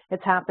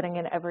 It's happening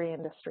in every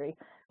industry.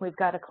 We've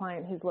got a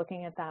client who's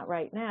looking at that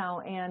right now,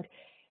 and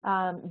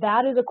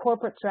that is a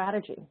corporate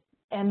strategy,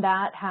 and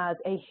that has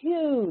a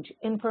huge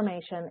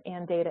information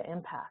and data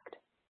impact.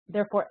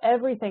 Therefore,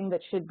 everything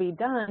that should be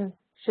done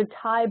should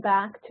tie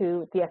back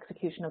to the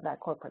execution of that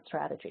corporate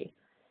strategy.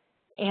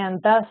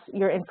 And thus,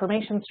 your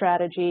information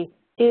strategy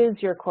is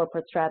your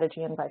corporate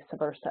strategy and vice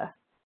versa.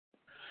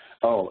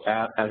 Oh,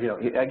 you know,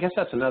 I guess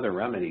that's another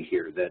remedy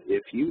here, that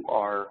if you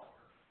are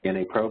in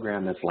a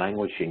program that's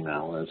languishing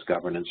now as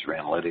governance or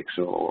analytics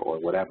or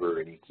whatever,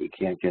 and you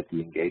can't get the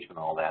engagement and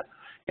all that,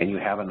 and you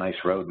have a nice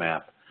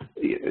roadmap,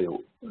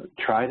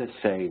 try to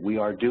say,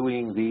 we're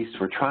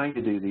trying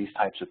to do these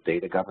types of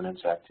data governance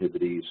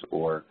activities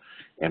or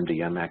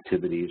MDM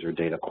activities or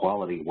data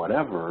quality,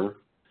 whatever,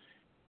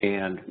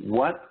 and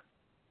what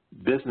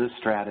business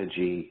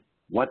strategy,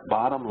 what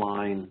bottom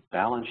line,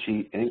 balance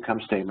sheet, income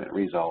statement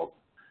result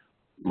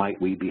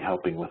might we be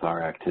helping with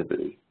our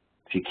activity?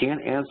 If you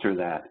can't answer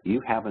that,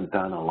 you haven't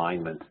done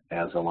alignment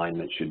as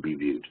alignment should be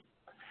viewed.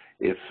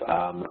 If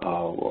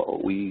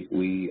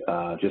we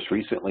just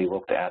recently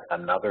looked at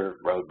another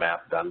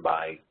roadmap done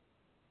by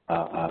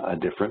a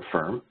different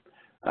firm,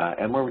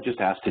 and we were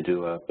just asked to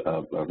do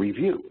a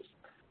review.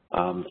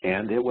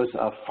 And it was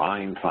a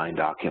fine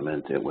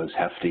document. It was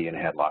hefty and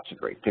had lots of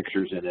great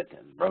pictures in it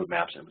and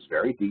roadmaps. And it was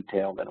very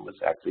detailed, and it was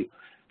actually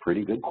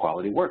pretty good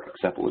quality work,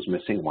 except it was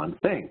missing one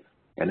thing,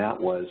 and that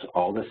was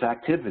all this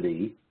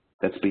activity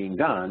that's being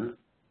done,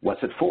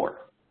 what's it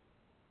for?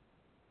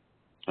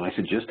 And I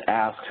said, just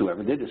ask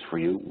whoever did this for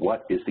you,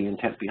 what is the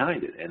intent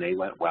behind it? And they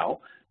went,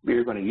 well,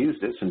 you're going to use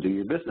this and do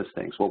your business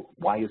things. Well,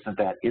 why isn't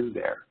that in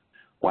there?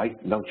 Why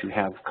don't you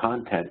have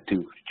content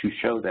to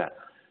show that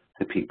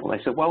to people? I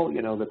said, well,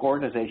 you know, the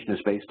organization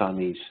is based on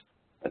these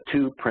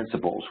two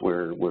principles.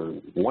 We're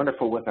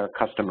wonderful with our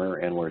customer,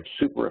 and we're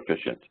super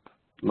efficient,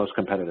 most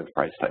competitive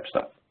price type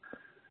stuff.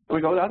 And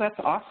we go, oh, that's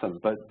awesome,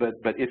 but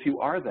if you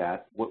are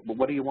that,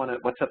 what do you want to,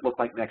 what's it look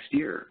like next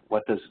year?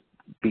 What does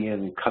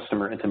being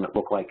customer intimate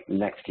look like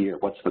next year?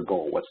 What's the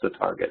goal? What's the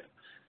target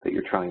that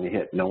you're trying to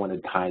hit? No one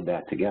had tied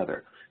that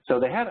together. So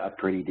they had a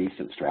pretty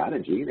decent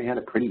strategy. They had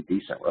a pretty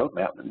decent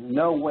roadmap.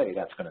 No way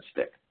that's going to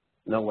stick.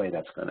 No way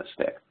that's going to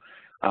stick.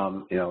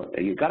 You know,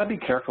 you got to be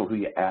careful who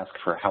you ask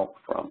for help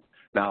from.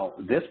 Now,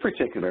 this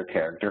particular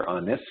character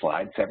on this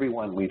slide, it's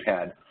everyone we've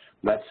had.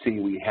 Let's see,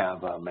 we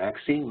have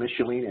Maxine,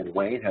 Micheline, and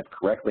Wayne have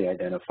correctly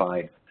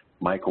identified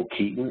Michael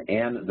Keaton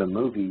and the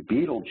movie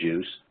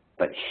Beetlejuice,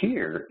 but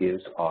here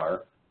is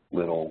our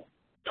little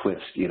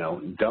twist. You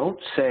know, don't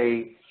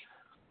say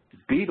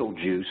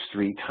Beetlejuice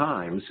 3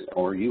 times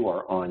or you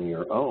are on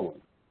your own,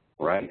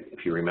 right,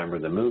 if you remember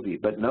the movie.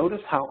 But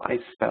notice how I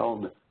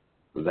spelled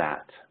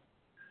that.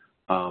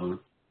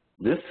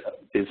 This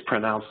is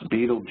pronounced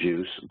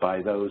Beetlejuice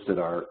by those that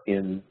are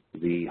in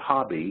the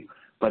hobby,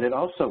 but it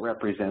also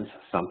represents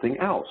something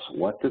else.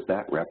 What does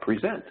that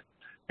represent?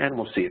 And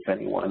we'll see if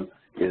anyone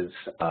is,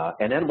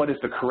 and then what is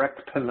the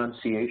correct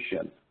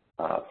pronunciation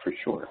for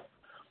sure.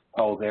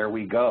 Oh, there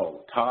we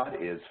go. Todd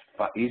is,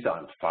 he's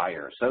on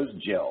fire. So's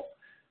Jill.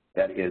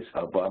 That is,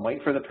 but I'm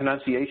waiting for the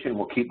pronunciation.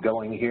 We'll keep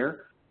going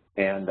here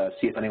and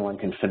see if anyone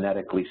can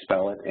phonetically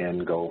spell it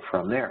and go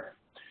from there.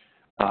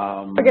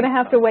 We're going to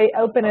have to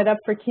open it up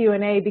for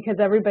Q&A because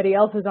everybody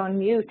else is on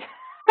mute.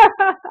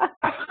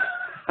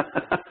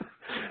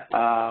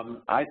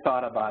 I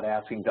thought about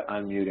asking to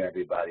unmute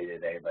everybody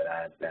today, but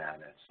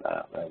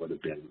that would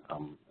have been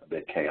a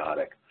bit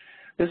chaotic.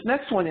 This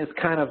next one is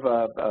kind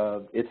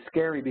of, it's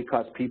scary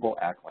because people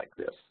act like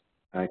this.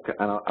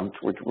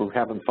 We're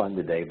having fun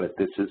today, but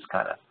this is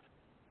kind of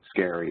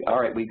scary. All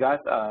right, we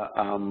got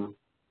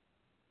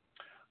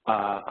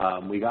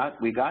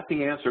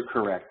the answer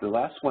correct. The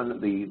last one,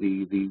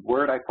 the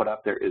word I put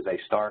up there is a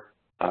star.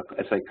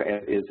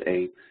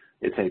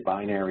 It's a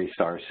binary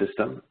star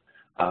system,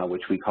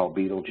 which we call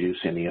Betelgeuse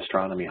in the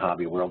astronomy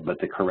hobby world, but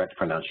the correct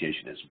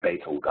pronunciation is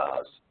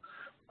Betelgeuse.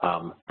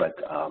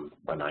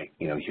 When I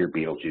hear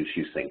Betelgeuse,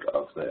 you think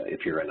of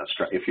if you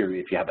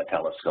have a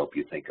telescope,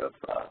 you think of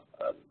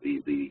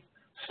the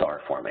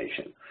star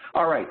formation.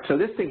 All right, so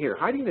this thing here,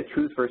 hiding the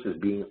truth versus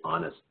being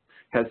honest.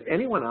 Has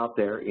anyone out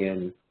there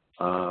in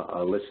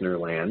listener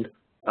land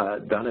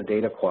done a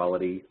data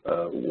quality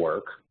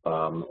work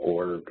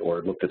or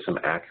looked at some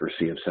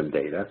accuracy of some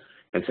data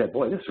and said,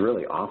 boy, this is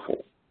really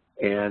awful,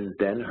 and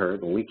then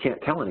heard, well, we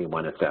can't tell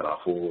anyone it's that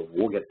awful,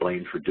 we'll get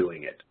blamed for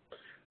doing it.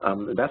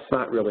 That's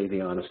not really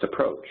the honest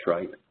approach,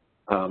 right?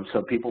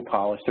 So people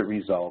polish the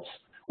results,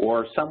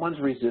 or someone's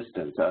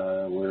resistant.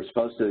 We're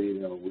supposed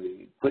to,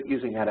 we quit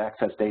using that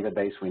Access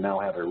database. We now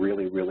have a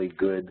really, really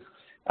good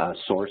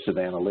source of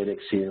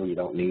analytics here. We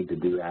don't need to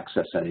do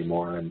Access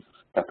anymore. And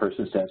that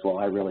person says, well,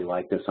 I really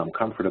like this. I'm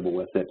comfortable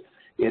with it.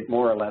 It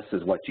more or less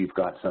is what you've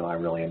got, so I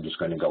really am just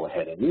going to go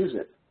ahead and use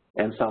it.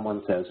 And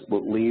someone says,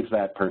 well, leave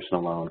that person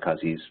alone because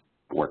he's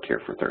worked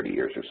here for 30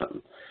 years or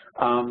something.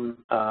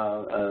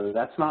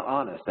 That's not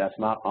honest. That's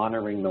not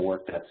honoring the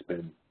work that's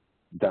been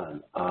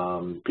done.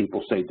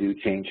 People say do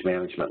change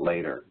management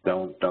later.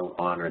 Don't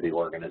honor the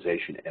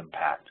organization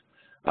impact.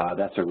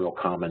 That's a real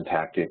common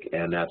tactic,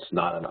 and that's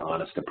not an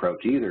honest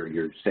approach either.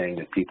 You're saying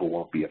that people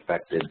won't be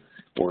affected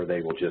or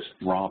they will just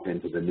romp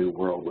into the new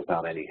world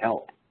without any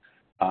help.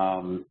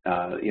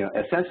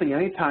 Essentially,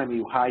 anytime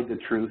you hide the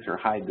truth or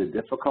hide the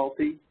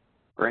difficulty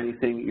or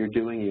anything, you're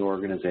doing the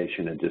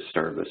organization a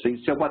disservice.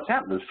 So what's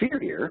happened? The fear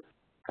here,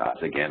 because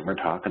again, we're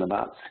talking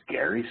about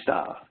scary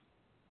stuff.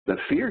 The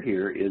fear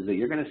here is that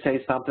you're going to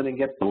say something and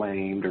get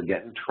blamed or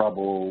get in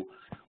trouble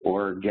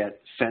or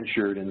get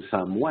censured in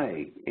some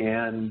way,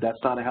 and that's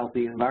not a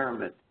healthy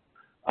environment.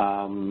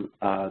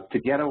 To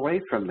get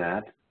away from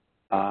that,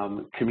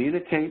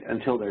 communicate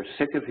until they're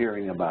sick of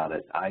hearing about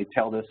it. I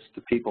tell this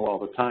to people all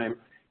the time.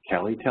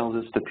 Kelly tells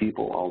this to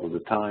people all of the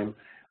time.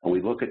 And we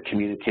look at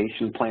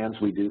communication plans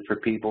we do for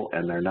people,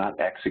 and they're not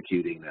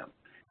executing them.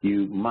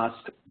 You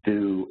must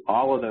do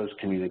all of those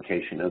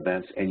communication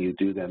events, and you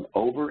do them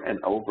over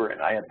and over.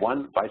 And I had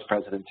one vice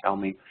president tell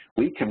me,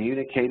 we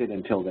communicated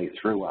until they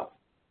threw up.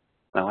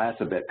 Now,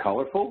 that's a bit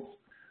colorful,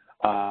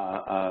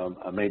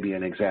 maybe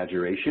an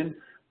exaggeration,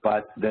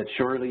 but that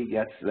surely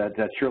gets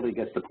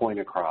the point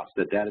across,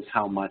 that is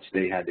how much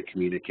they had to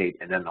communicate,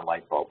 and then the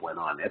light bulb went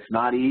on. It's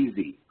not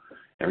easy.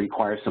 It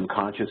requires some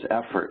conscious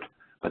effort,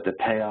 but the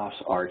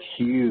payoffs are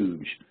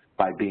huge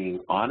by being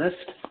honest,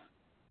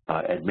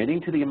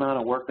 admitting to the amount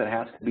of work that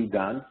has to be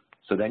done,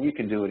 so then you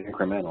can do it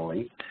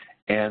incrementally,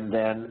 and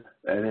then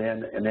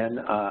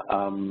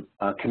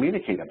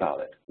communicate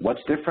about it.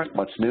 What's different?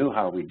 What's new?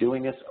 How are we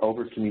doing this?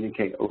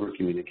 Over-communicate,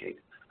 over-communicate,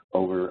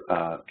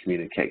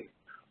 over-communicate.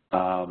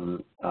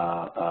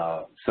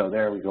 So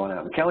there we go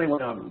now. Kelly,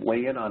 want to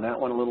weigh in on that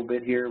one a little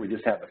bit here? We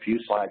just have a few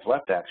slides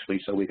left, actually,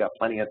 so we got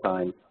plenty of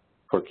time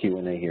for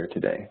Q&A here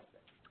today.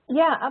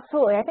 Yeah,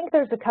 absolutely. I think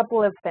there's a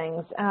couple of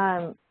things.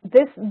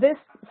 This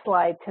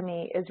slide to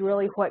me is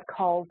really what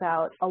calls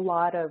out a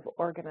lot of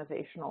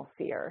organizational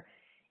fear,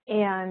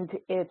 and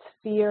it's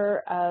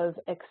fear of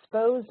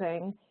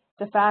exposing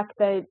the fact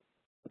that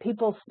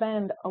people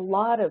spend a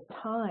lot of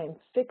time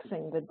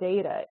fixing the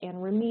data and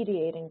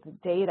remediating the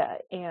data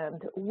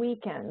and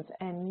weekends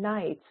and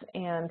nights,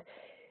 and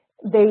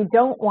they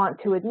don't want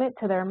to admit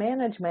to their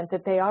management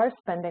that they are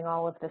spending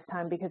all of this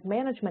time because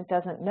management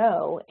doesn't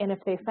know, and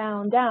if they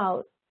found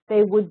out,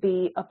 they would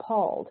be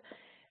appalled.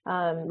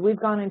 We've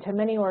gone into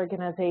many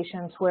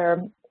organizations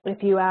where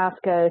if you ask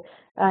an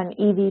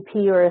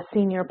EVP or a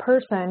senior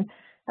person,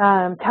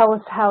 tell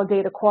us how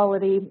data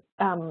quality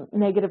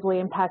negatively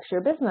impacts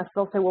your business,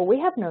 they'll say, well, we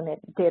have no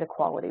data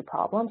quality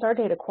problems. Our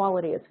data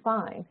quality is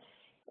fine.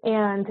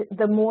 And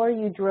the more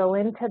you drill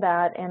into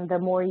that and the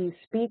more you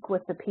speak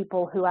with the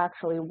people who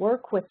actually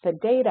work with the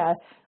data,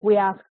 we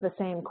ask the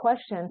same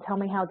question, tell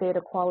me how data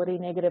quality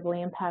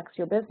negatively impacts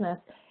your business.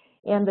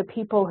 And the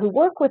people who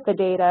work with the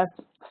data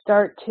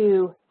start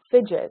to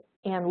fidget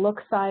and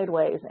look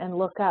sideways and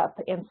look up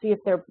and see if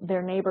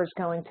their neighbor's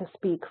going to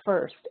speak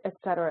first, et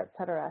cetera, et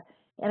cetera.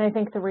 And I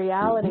think the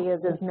reality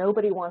is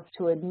nobody wants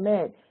to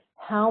admit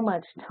how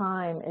much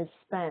time is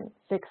spent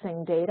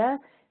fixing data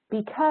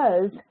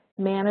because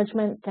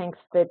management thinks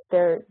that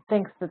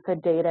the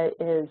data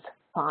is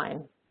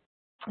fine.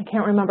 I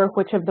can't remember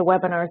which of the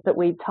webinars that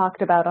we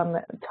talked about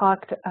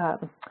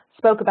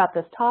spoke about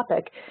this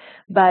topic,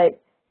 but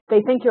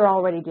they think you're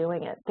already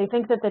doing it. They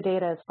think that the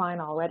data is fine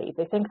already.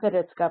 They think that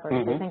it's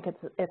governed. They think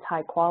it's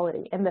high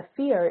quality. And the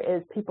fear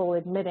is people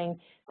admitting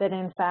that,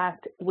 in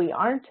fact, we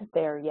aren't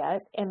there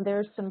yet, and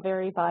there's some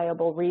very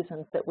viable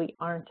reasons that we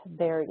aren't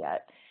there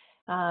yet.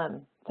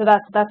 So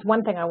that's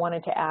one thing I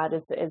wanted to add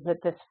is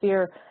that this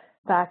fear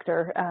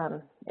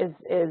factor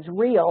is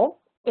real.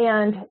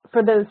 And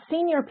for those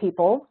senior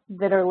people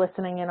that are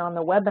listening in on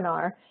the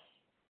webinar,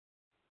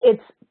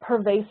 it's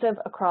pervasive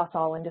across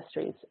all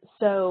industries.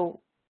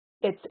 So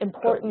it's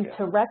important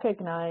to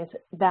recognize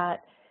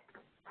that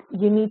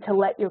you need to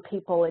let your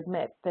people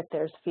admit that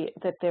there's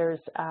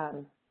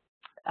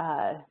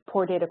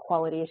poor data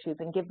quality issues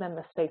and give them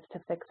the space to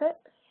fix it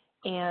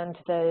and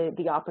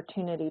the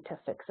opportunity to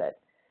fix it.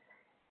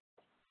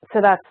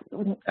 So that's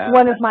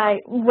one of my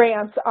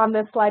rants on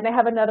this slide. And I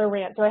have another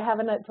rant. Do I have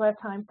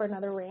time for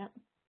another rant?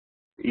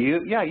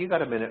 Yeah, you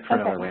got a minute for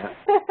another rant.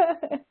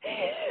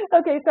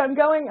 Okay, so I'm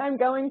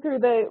going through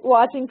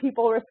watching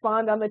people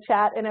respond on the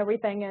chat and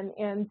everything,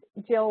 and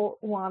Jill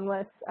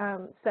Wanless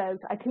says,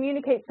 I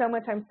communicate so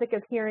much I'm sick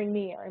of hearing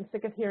me, or I'm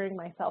sick of hearing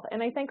myself.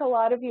 And I think a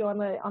lot of you on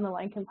the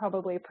line can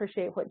probably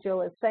appreciate what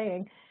Jill is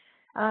saying.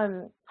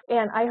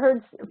 And I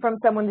heard from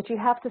someone that you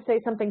have to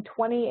say something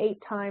 28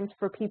 times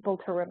for people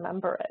to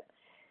remember it.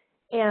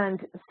 And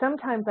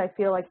sometimes I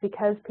feel like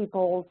because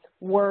people's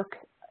work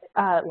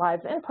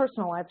lives and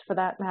personal lives for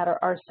that matter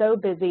are so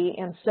busy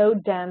and so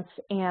dense,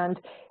 and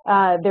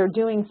they're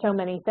doing so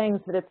many things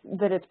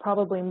that it's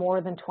probably more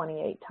than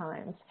 28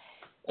 times.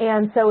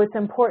 And so it's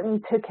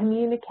important to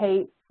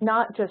communicate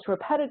not just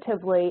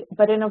repetitively,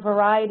 but in a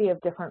variety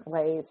of different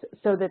ways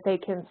so that they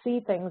can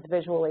see things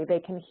visually, they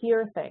can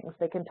hear things,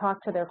 they can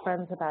talk to their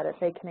friends about it,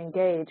 they can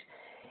engage.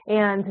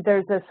 And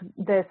there's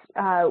this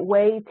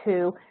way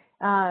to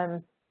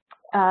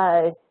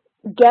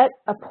get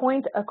a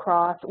point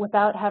across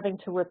without having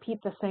to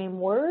repeat the same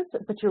words,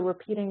 but you're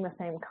repeating the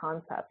same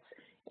concepts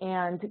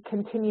and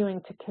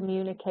continuing to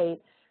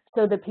communicate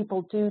so that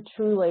people do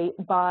truly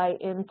buy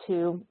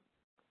into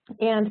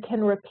and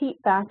can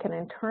repeat back and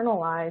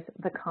internalize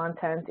the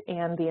content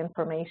and the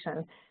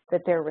information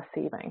that they're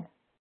receiving.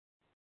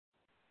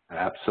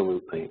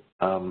 Absolutely.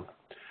 Got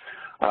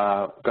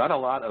a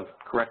lot of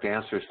correct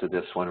answers to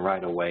this one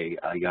right away,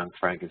 Young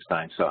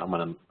Frankenstein, so I'm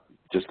going to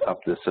just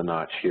up this a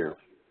notch here.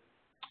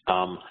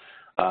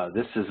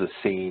 This is a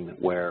scene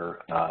where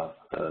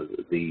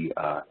the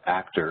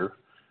actor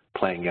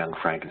playing Young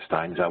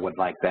Frankenstein, I would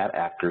like that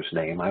actor's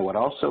name. I would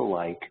also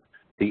like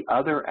the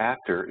other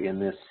actor in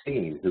this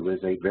scene, who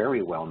is a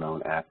very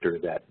well-known actor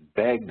that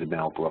begged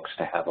Mel Brooks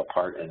to have a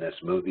part in this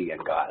movie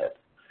and got it.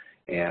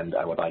 And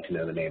I would like to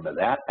know the name of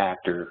that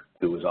actor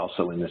who was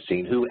also in the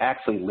scene, who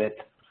actually lit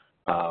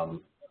the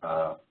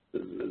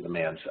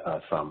man's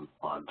thumb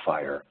on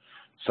fire.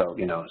 So,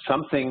 you know,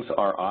 some things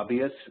are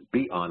obvious.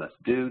 Be honest.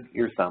 Dude,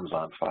 your thumb's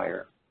on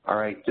fire. All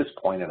right, just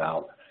point it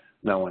out.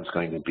 no one's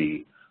going to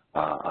be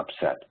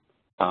upset.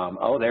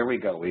 Oh, there we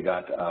go. We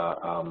got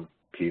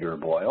Peter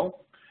Boyle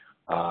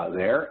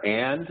there,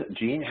 and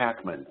Gene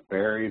Hackman.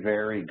 Very,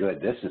 very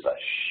good. This is a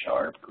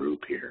sharp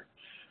group here.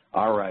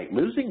 All right,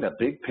 losing the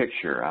big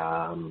picture.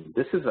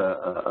 This is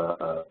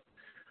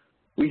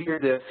we hear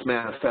this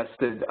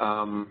manifested,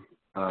 and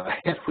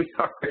we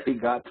already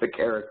got the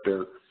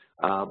character.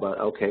 But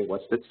okay,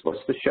 what's the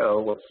show?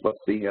 What's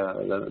the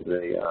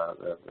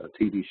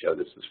TV show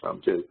this is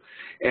from too?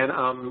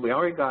 And we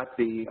already got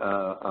the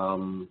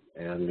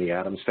and the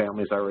Adams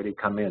family's already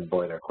come in.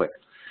 Boy, they're quick.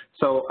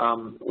 So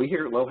we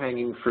hear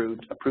low-hanging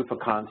fruit, a proof of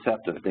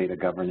concept of data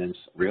governance.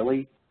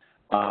 Really,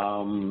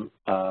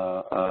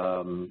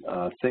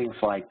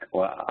 things like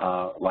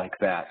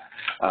that.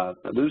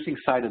 Losing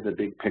sight of the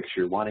big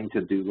picture, wanting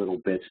to do little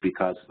bits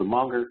because the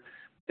longer.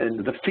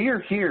 And the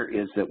fear here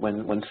is that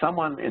when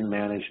someone in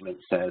management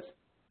says,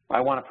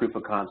 I want a proof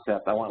of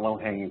concept, I want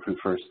low-hanging fruit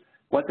first,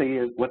 what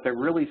they're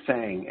really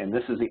saying, and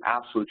this is the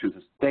absolute truth,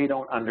 is they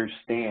don't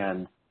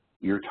understand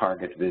your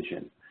target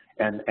vision.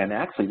 And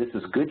actually, this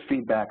is good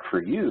feedback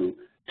for you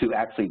to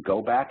actually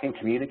go back and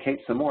communicate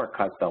some more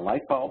because the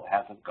light bulb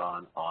hasn't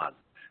gone on.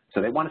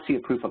 So they want to see a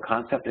proof of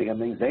concept. Again,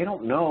 means they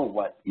don't know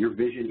what your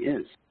vision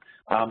is.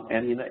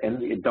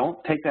 And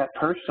don't take that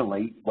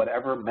personally.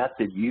 Whatever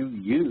method you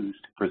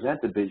used to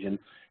present the vision,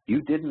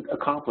 you didn't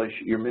accomplish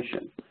your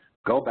mission.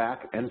 Go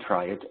back and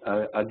try it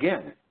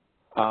again.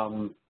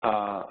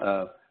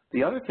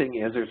 The other thing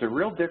is there's a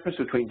real difference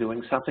between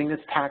doing something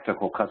that's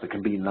tactical because it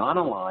can be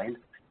non-aligned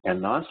and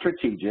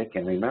non-strategic.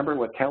 And remember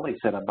what Kelly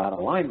said about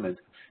alignment.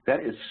 That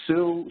is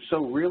so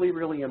really,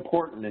 really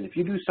important. And if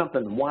you do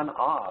something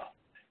one-off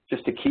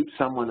just to keep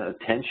someone's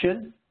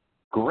attention,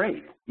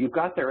 great. You've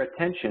got their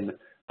attention.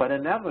 But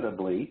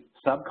inevitably,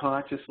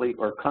 subconsciously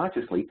or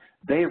consciously,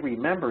 they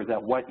remember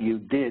that what you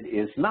did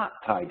is not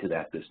tied to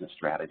that business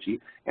strategy,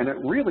 and it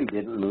really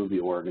didn't move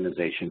the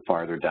organization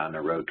farther down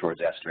the road towards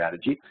that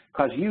strategy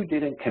because you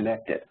didn't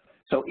connect it.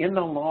 So in the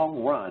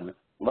long run,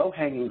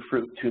 low-hanging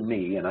fruit to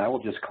me, and I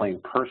will just claim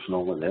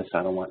personal with this,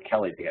 I don't want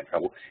Kelly to get in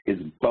trouble, is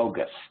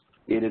bogus.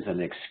 It is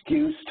an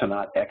excuse to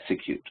not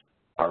execute,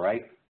 all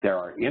right? There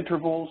are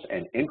intervals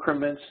and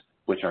increments,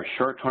 which are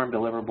short-term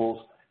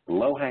deliverables.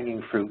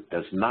 Low-hanging fruit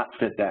does not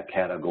fit that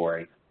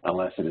category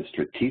unless it is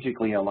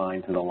strategically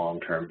aligned to the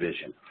long-term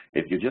vision.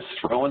 If you're just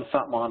throwing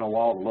something on a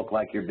wall to look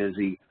like you're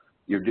busy,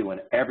 you're doing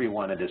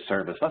everyone a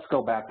disservice. Let's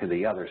go back to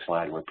the other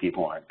slide where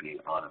people aren't being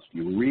honest.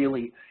 You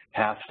really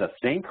have to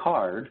think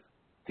hard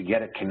to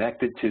get it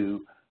connected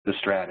to the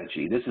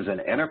strategy. This is an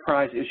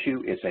enterprise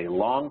issue. It's a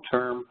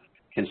long-term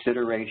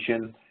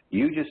consideration.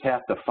 You just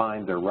have to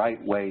find the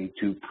right way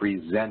to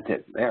present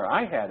it.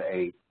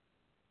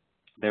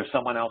 There's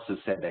someone else who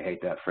said they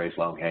hate that phrase,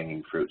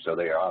 low-hanging fruit, so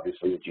they are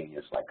obviously a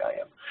genius like I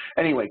am.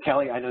 Anyway,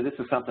 Kelly, I know this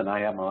is something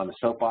I am on the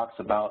soapbox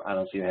about. I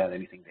don't see you have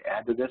anything to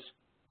add to this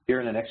here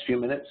in the next few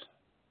minutes.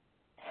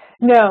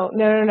 No.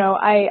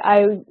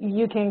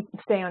 You can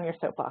stay on your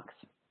soapbox.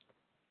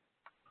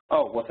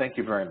 Oh, well, thank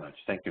you very much.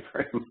 Thank you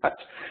very much.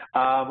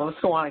 Well, let's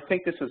go on. I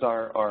think this is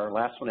our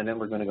last one, and then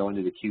we're going to go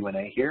into the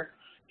Q&A here.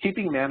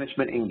 Keeping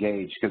management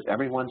engaged because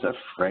everyone's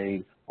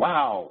afraid.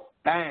 Wow,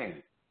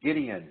 bang.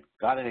 Gideon,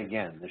 got it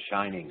again, The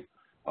Shining.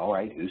 All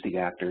right, who's the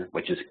actor?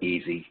 Which is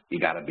easy. You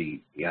got to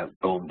be,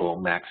 boom,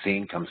 boom.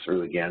 Maxine comes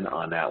through again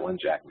on that one.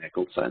 Jack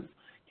Nicholson.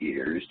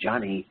 Here's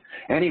Johnny.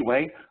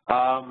 Anyway,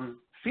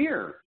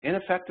 fear,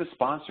 ineffective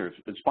sponsors.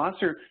 The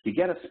sponsor, you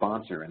get a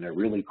sponsor, and they're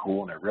really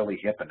cool, and they're really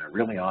hip, and they're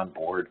really on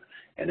board,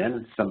 and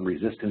then some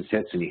resistance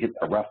hits, and you hit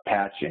a rough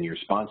patch, and your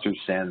sponsor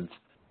sends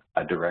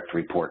a direct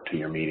report to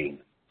your meeting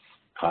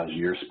because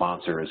your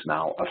sponsor is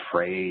now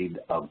afraid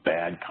of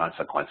bad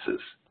consequences.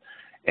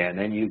 And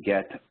then you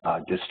get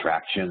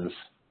distractions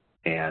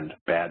and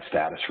bad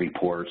status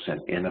reports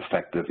and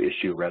ineffective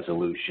issue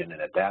resolution.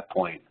 And at that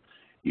point,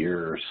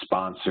 your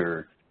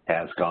sponsor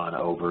has gone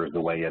over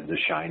the way of the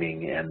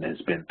shining and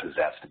has been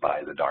possessed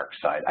by the dark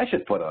side. I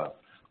should put a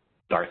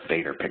Darth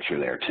Vader picture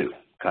there too,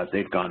 because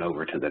they've gone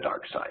over to the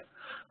dark side.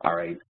 All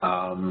right.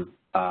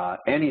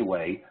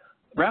 Anyway,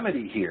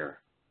 remedy here.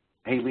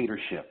 Hey,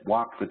 leadership,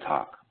 walk the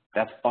talk.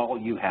 That's all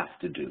you have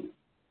to do.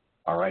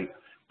 All right.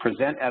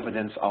 Present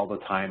evidence all the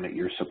time that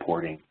you're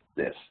supporting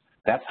this.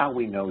 That's how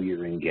we know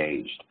you're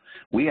engaged.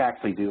 We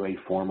actually do a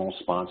formal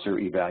sponsor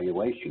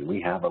evaluation. We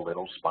have a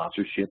little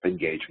sponsorship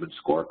engagement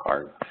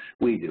scorecard.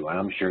 We do.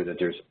 I'm sure that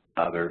there's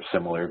other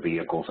similar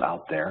vehicles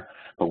out there,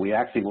 but we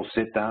actually will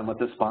sit down with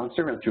the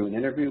sponsor and through an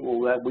interview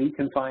we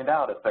can find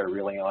out if they're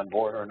really on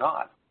board or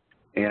not,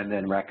 and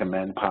then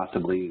recommend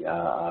possibly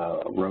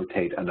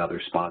rotate another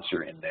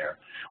sponsor in there,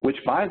 which,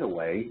 by the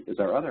way, is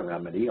our other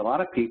remedy. A lot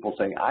of people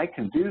say, I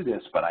can do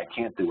this, but I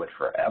can't do it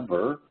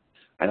forever.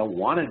 I don't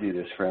want to do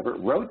this forever.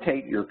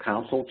 Rotate your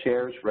council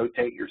chairs,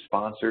 rotate your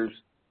sponsors,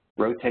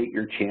 rotate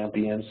your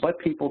champions. Let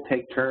people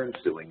take turns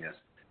doing this.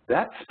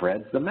 That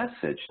spreads the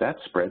message. That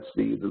spreads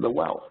the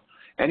wealth.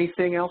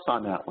 Anything else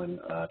on that one,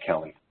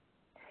 Kelly?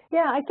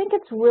 Yeah, I think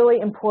it's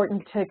really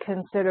important to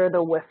consider the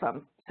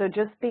WIFM. So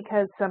just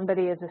because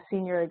somebody is a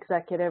senior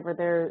executive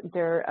or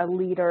they're a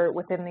leader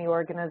within the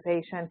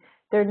organization,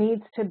 there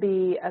needs to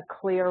be a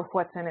clear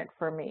what's in it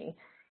for me.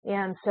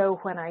 And so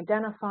when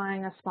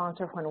identifying a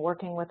sponsor, when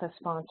working with a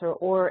sponsor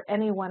or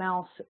anyone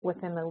else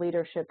within the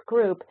leadership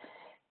group,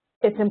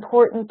 it's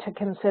important to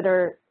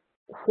consider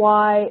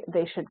why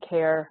they should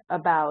care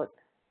about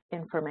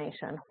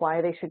information,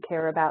 why they should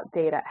care about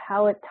data,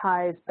 how it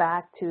ties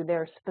back to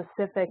their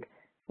specific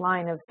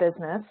line of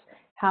business,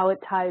 how it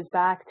ties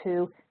back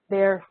to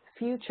their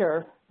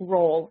future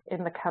role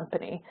in the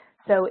company.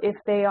 So if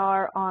they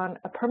are on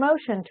a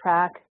promotion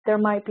track, there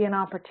might be an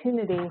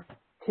opportunity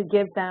to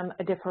give them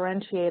a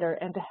differentiator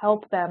and to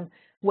help them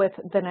with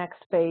the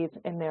next phase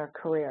in their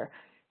career.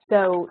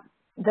 So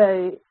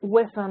the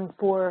WIFM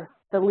for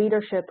the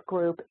leadership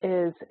group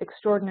is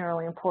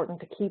extraordinarily important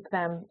to keep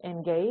them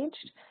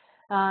engaged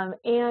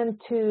and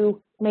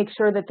to make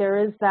sure that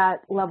there is that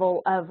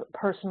level of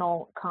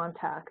personal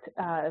contact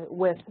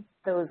with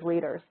those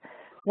leaders.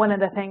 One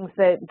of the things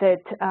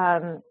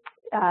that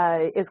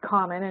is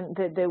common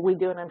and that we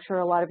do, and I'm sure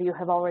a lot of you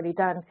have already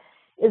done,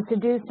 is to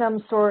do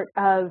some sort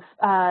of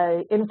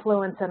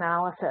influence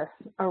analysis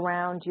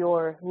around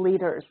your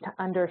leaders to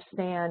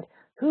understand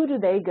who do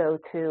they go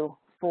to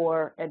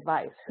for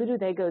advice, who do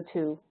they go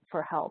to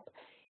for help.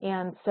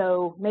 And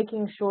so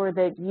making sure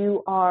that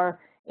you are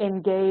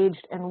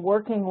engaged and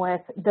working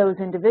with those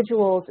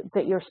individuals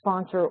that your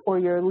sponsor or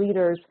your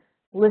leaders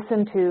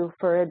listen to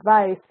for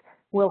advice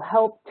will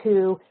help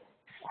to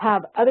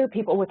have other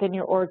people within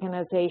your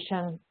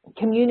organization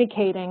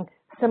communicating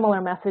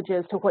similar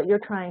messages to what you're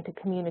trying to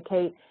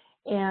communicate,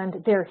 and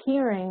they're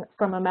hearing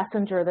from a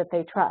messenger that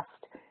they trust,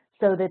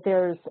 so that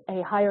there's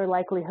a higher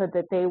likelihood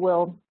that they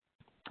will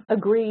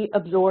agree,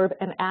 absorb,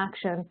 and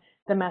action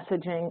the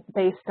messaging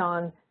based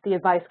on the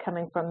advice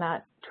coming from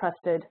that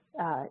trusted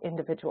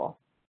individual.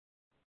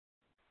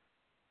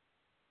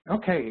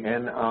 Okay,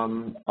 and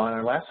on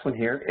our last one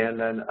here, and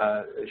then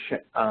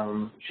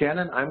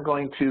Shannon, I'm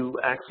going to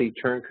actually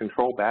turn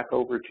control back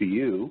over to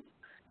you.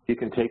 You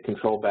can take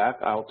control back.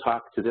 I'll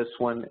talk to this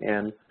one,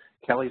 and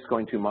Kelly's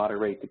going to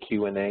moderate the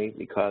Q&A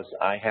because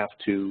I have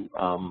to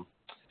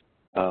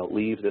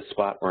leave the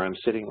spot where I'm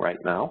sitting right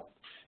now.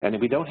 And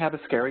if we don't have a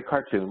scary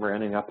cartoon, we're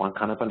ending up on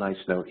kind of a nice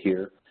note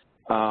here.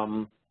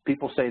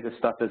 People say this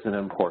stuff isn't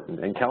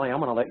important. And Kelly, I'm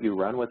going to let you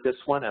run with this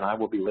one, and I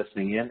will be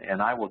listening in,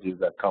 and I will do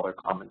the color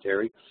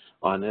commentary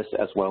on this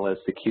as well as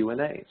the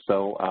Q&A.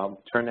 So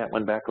I'll turn that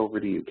one back over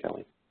to you,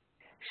 Kelly.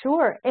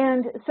 Sure.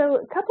 And so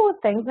a couple of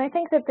things, and I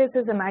think that this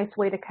is a nice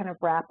way to kind of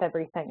wrap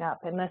everything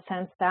up in the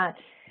sense that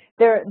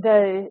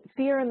the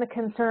fear and the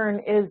concern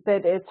is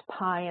that it's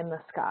pie in the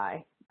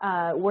sky.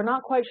 We're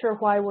not quite sure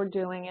why we're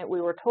doing it. We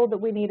were told that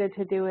we needed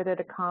to do it at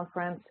a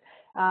conference.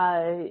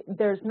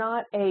 There's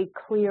not a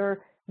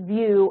clear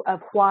view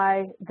of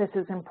why this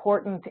is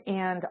important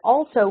and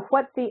also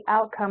what the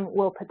outcome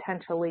will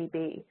potentially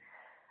be.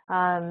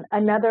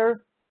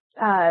 Another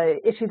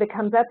issue that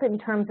comes up in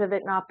terms of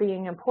it not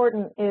being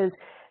important is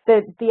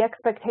that the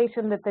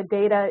expectation that the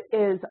data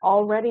is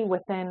already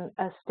within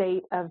a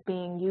state of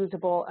being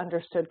usable,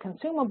 understood,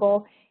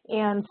 consumable,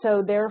 and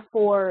so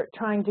therefore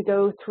trying to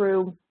go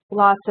through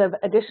lots of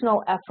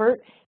additional effort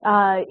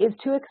is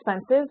too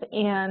expensive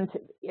and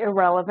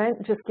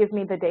irrelevant. Just give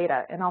me the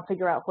data and I'll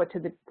figure out what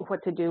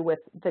to do with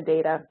the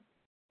data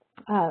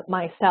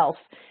myself.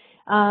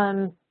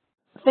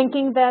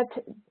 Thinking that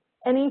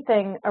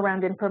anything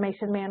around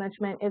information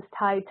management is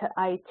tied to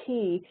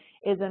IT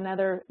is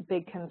another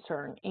big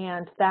concern,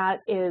 and that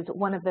is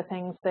one of the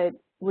things that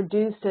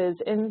reduces,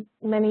 in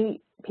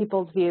many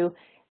people's view,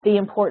 the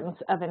importance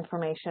of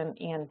information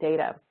and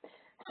data.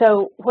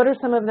 So what are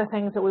some of the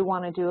things that we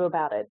want to do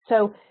about it?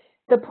 So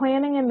the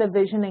planning and the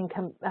visioning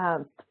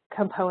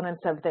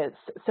components of this,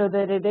 so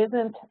that it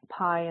isn't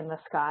pie in the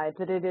sky,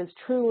 that it is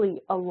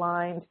truly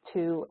aligned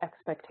to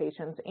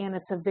expectations, and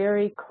it's a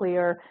very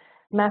clear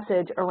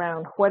message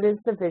around what is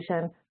the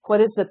vision,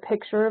 what is the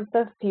picture of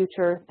the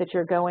future that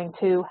you're going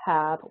to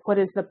have, what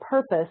is the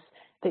purpose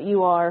that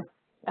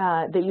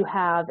you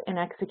have in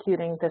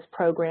executing this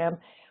program,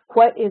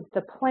 what is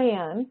the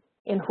plan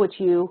in which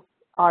you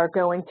are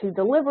going to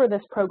deliver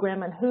this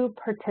program, and who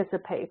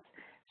participates.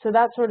 So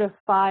that sort of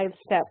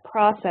 5-step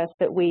process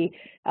that we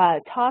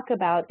talk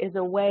about is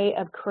a way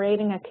of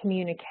creating a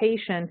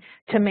communication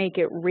to make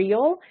it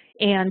real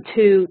and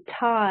to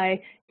tie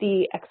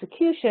the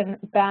execution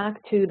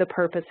back to the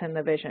purpose and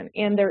the vision.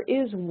 And there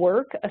is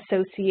work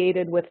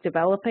associated with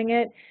developing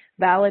it,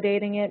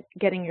 validating it,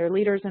 getting your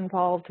leaders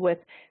involved with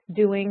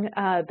doing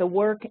the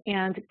work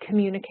and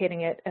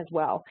communicating it as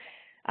well.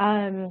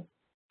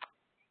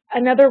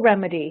 Another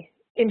remedy,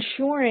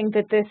 ensuring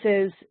that this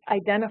is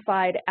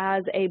identified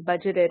as a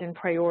budgeted and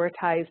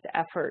prioritized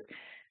effort.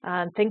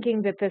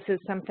 Thinking that this is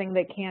something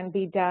that can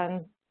be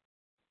done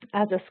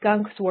as a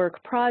skunks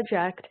work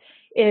project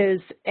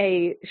is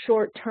a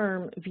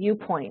short-term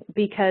viewpoint,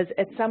 because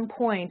at some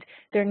point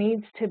there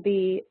needs to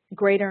be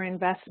greater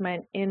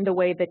investment in the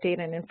way that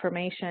data and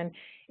information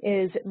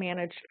is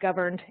managed,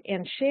 governed,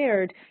 and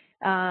shared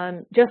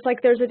Just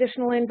like there's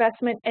additional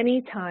investment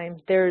anytime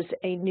there's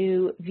a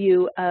new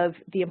view of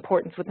the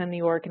importance within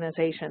the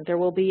organization. There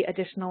will be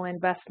additional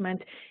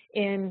investment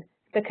in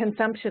the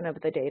consumption of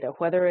the data,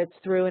 whether it's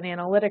through an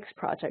analytics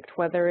project,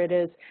 whether it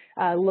is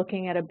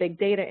looking at a big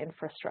data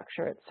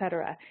infrastructure, et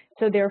cetera.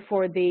 So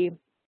therefore, the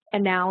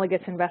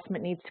analogous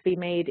investment needs to be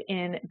made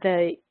in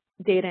the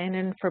data and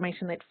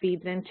information that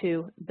feeds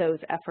into those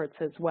efforts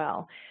as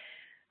well.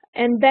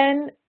 And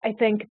then I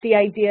think the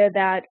idea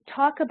that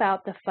talk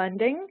about the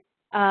funding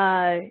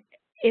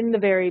in the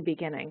very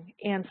beginning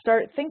and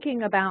start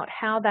thinking about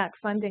how that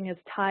funding is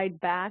tied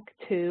back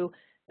to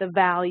the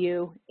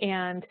value,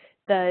 and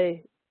the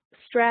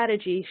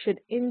strategy should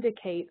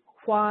indicate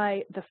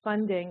why the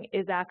funding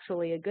is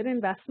actually a good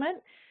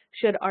investment,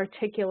 should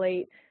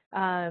articulate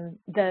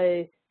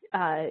the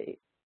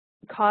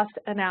cost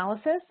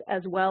analysis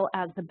as well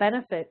as the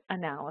benefit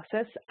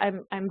analysis.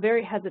 I'm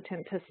very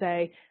hesitant to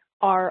say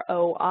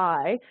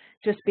ROI,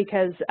 just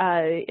because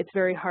it's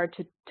very hard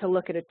to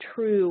look at a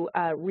true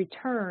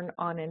return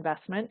on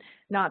investment,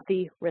 not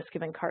the risk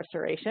of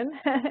incarceration,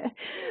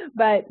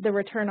 but the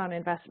return on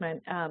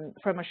investment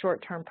from a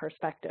short-term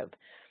perspective.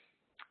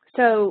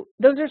 So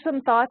those are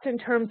some thoughts in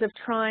terms of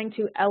trying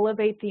to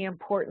elevate the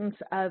importance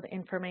of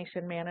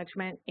information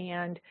management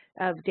and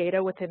of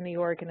data within the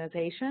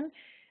organization.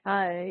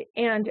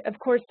 And of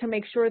course, to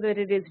make sure that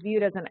it is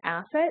viewed as an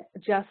asset,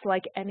 just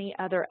like any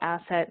other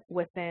asset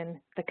within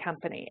the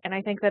company. And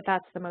I think that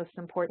that's the most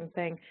important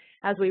thing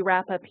as we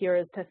wrap up here,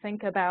 is to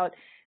think about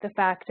the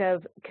fact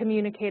of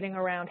communicating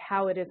around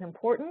how it is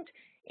important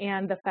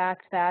and the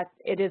fact that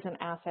it is an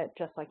asset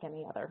just like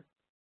any other.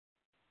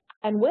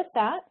 And with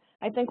that,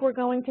 I think we're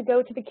going to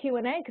go to the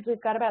Q&A because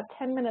we've got about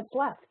 10 minutes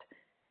left.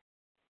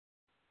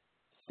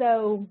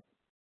 So.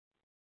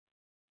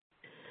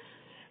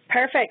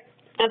 Perfect.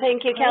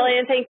 Thank you, Kelly,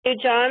 and thank you,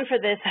 John, for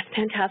this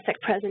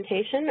fantastic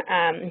presentation,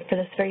 for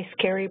this very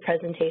scary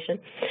presentation.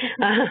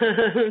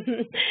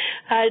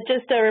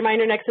 Just a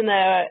reminder, next in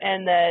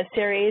the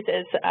series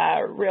is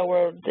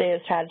Real-World Data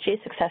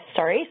Strategy Success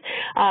Stories.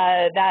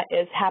 That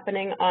is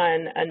happening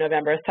on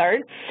November 3rd.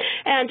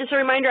 And just a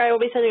reminder, I will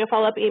be sending a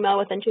follow-up email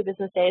within 2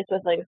 business days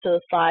with links to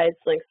the slides,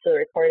 links to the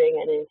recording,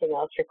 and anything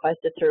else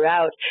requested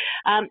throughout.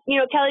 You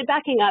know, Kelly,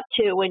 backing up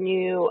to when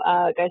you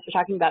guys were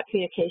talking about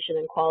communication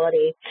and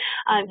quality,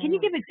 can you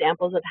give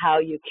examples of how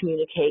you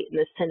communicate in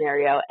this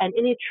scenario and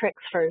any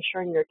tricks for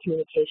ensuring your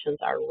communications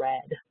are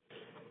read?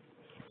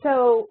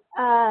 So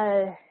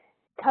a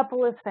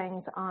couple of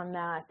things on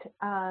that.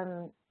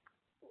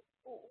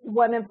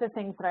 One of the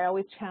things that I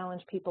always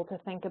challenge people to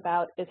think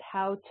about is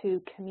how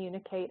to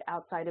communicate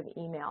outside of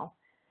email,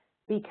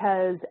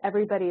 because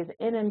everybody is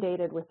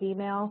inundated with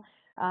email.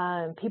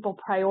 People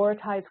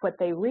prioritize what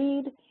they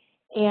read,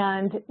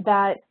 and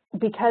that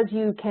because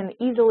you can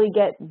easily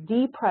get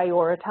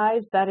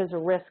deprioritized, that is a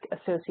risk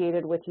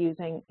associated with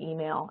using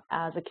email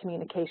as a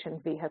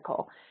communication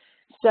vehicle.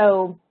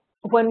 So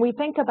when we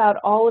think about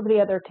all of the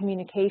other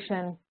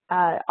communication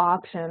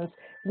options,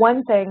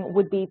 one thing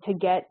would be to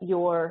get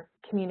your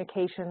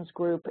communications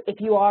group,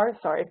 if you are,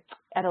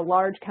 at a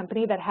large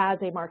company that has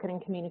a marketing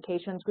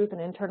communications group,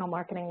 an internal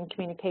marketing and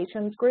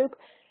communications group,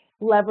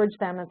 leverage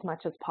them as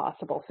much as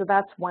possible. So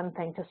that's one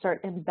thing, to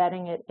start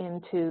embedding it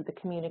into the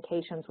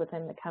communications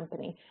within the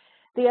company.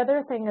 The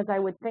other thing is I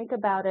would think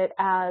about it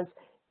as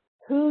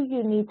who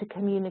you need to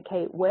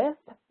communicate with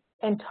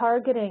and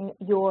targeting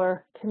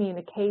your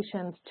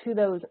communications to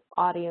those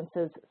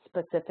audiences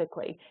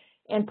specifically,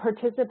 and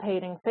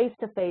participating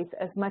face-to-face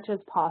as much as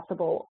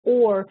possible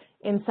or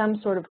in some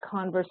sort of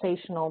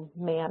conversational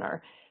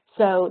manner.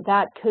 So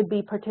that could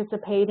be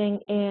participating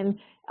in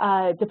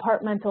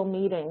departmental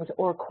meetings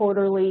or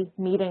quarterly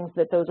meetings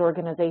that those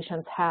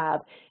organizations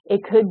have.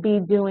 It could be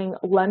doing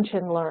lunch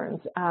and learns.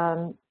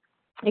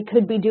 It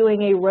could be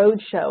doing a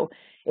roadshow.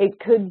 It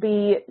could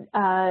be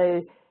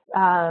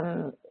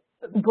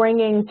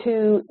bringing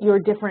to your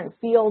different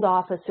field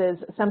offices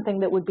something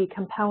that would be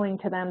compelling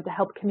to them to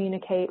help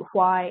communicate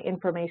why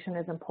information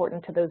is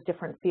important to those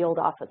different field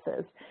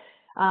offices.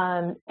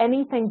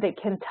 Anything that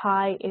can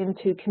tie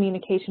into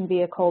communication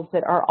vehicles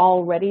that are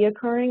already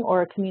occurring,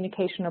 or a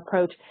communication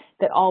approach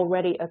that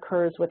already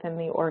occurs within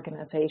the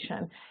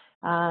organization.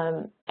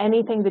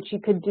 Anything that you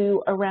could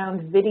do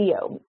around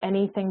video,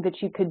 anything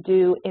that you could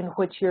do in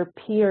which your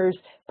peers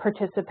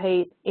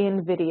participate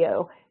in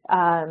video.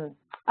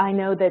 I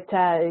know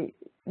that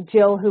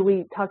Jill, who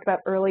we talked about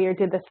earlier,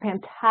 did this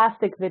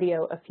fantastic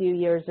video a few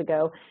years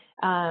ago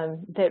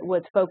that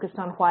was focused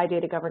on why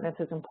data governance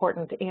is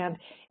important, and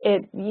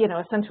it,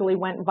 essentially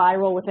went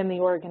viral within the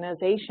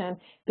organization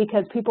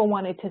because people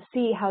wanted to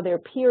see how their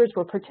peers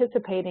were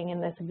participating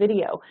in this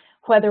video,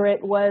 whether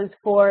it was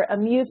for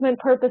amusement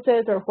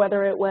purposes or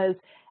whether it was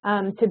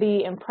to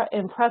be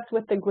impressed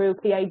with the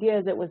group. The idea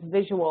is it was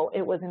visual,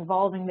 it was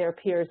involving their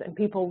peers, and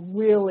people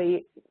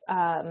really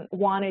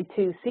wanted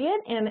to see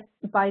it, and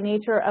by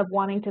nature of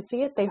wanting to see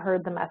it, they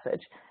heard the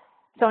message.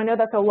 So I know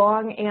that's a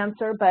long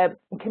answer, but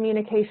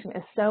communication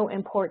is so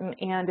important,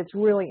 and it's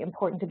really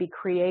important to be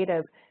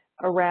creative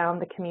around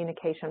the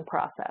communication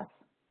process.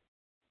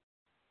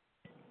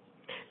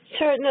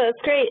 Sure, no,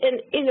 that's great.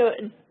 And,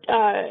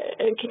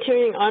 and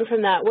continuing on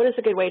from that, what is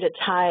a good way to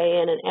tie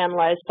in and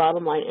analyze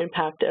bottom line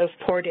impact of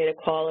poor data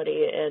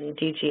quality and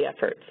DG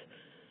efforts?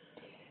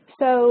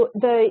 So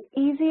the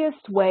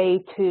easiest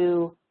way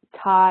to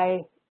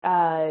tie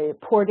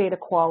poor data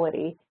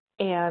quality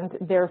and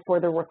therefore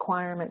the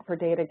requirement for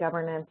data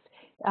governance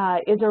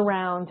is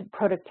around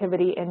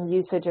productivity and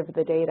usage of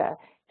the data.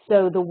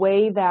 So the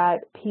way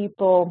that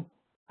people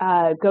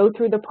go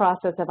through the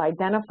process of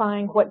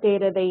identifying what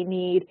data they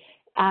need,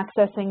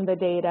 accessing the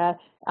data,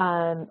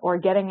 or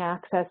getting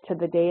access to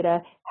the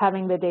data,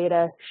 having the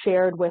data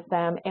shared with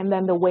them, and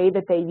then the way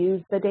that they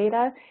use the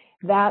data,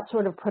 that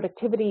sort of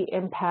productivity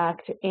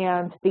impact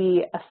and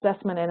the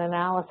assessment and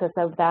analysis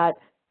of that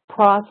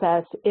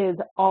process is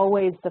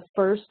always the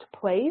first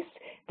place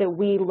that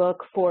we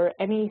look for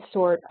any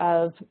sort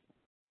of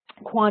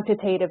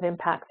quantitative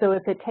impact. So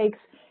if it takes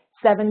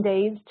 7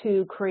 days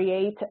to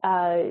create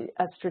a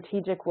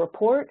strategic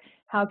report,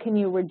 how can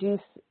you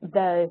reduce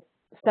the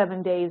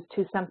 7 days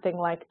to something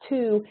like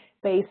 2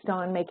 based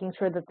on making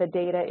sure that the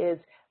data is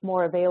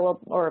more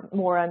available or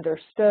more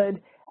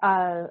understood,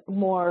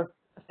 more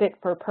fit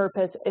for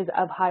purpose, is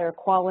of higher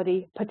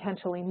quality,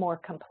 potentially more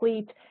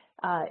complete,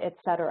 et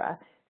cetera.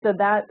 So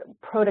that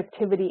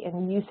productivity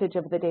and usage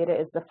of the data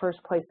is the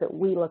first place that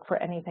we look for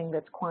anything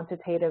that's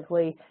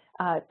quantitatively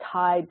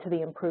tied to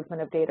the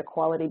improvement of data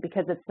quality,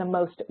 because it's the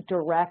most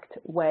direct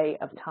way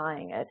of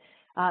tying it.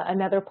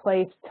 Another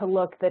place to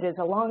look that is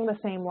along the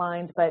same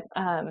lines but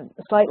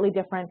slightly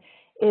different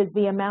is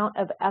the amount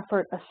of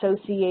effort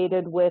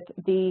associated with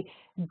the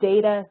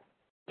data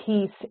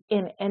piece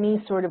in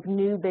any sort of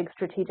new big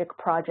strategic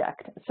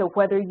project. So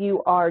whether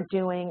you are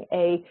doing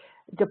a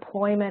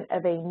deployment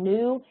of a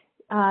new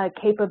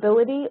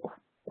capability,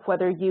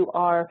 whether you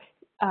are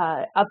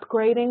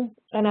upgrading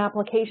an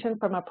application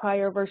from a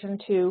prior version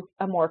to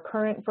a more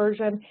current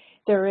version,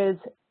 there is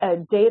a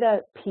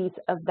data piece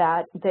of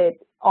that that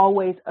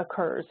always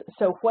occurs.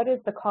 So what is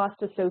the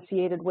cost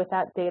associated with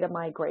that data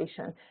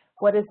migration?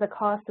 What is the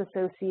cost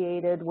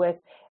associated with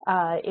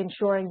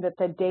ensuring that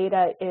the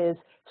data is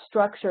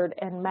structured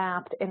and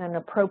mapped in an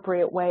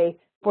appropriate way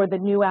for the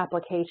new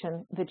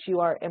application that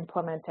you are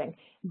implementing?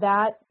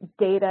 That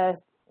data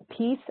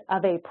piece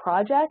of a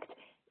project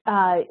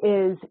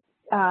is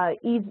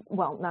easy,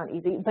 well, not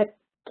easy, but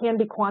can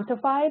be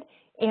quantified,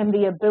 and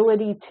the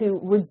ability to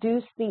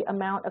reduce the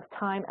amount of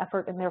time,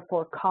 effort, and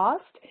therefore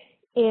cost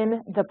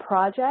in the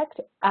project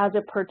as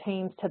it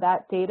pertains to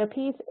that data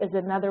piece is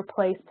another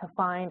place to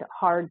find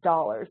hard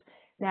dollars.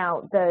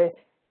 Now, the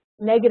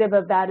negative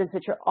of that is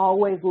that you're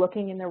always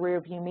looking in the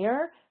rearview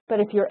mirror, but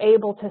if you're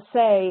able to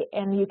say,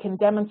 and you can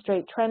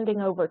demonstrate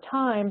trending over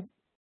time,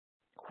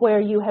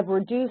 where you have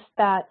reduced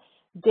that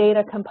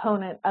data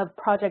component of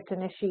project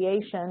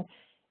initiation,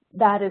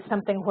 that is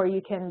something where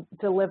you can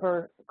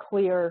deliver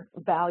clear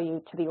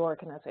value to the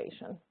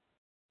organization.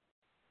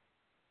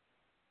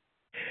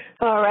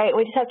 All right,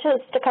 we just have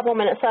just a couple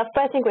minutes left,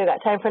 but I think we've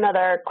got time for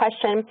another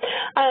question.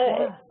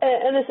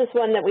 And this is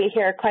one that we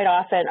hear quite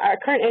often. Our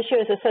current issue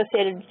is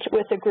associated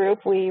with a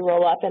group we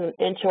roll up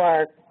into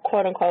our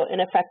quote-unquote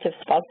ineffective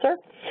sponsor.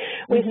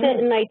 We sit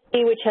in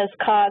IT, which has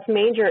caused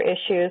major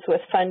issues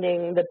with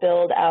funding the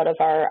build out of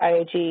our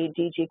IAG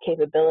DG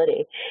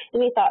capability.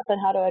 Any thoughts on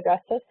how to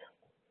address this?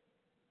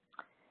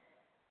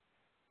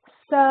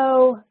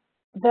 So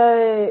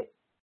the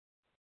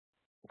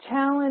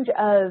challenge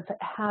of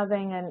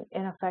having an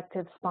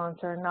ineffective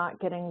sponsor, not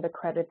getting the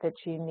credit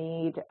that you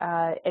need,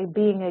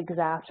 being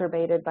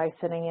exacerbated by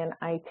sitting in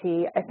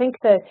IT, I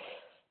think that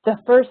the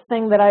first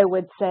thing that I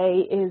would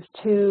say is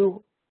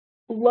to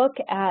look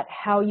at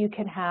how you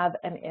can have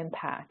an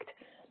impact.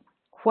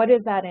 What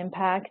is that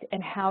impact,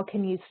 and how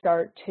can you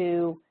start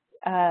to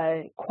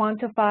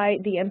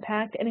quantify the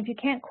impact? And if you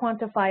can't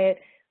quantify it,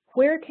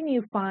 where can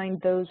you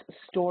find those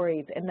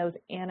stories and those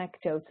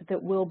anecdotes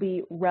that will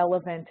be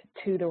relevant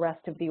to the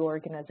rest of the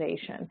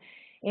organization?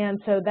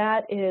 And so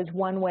that is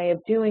one way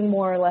of doing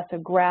more or less a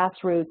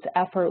grassroots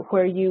effort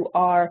where you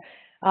are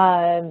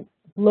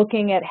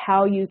looking at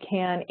how you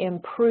can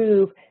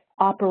improve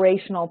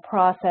operational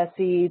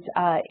processes,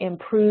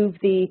 improve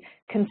the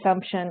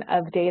consumption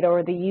of data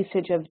or the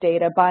usage of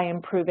data by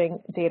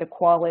improving data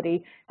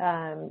quality,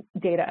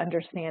 data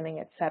understanding,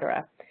 et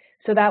cetera.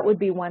 So that would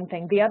be one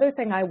thing. The other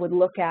thing I would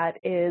look at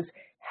is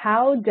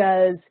how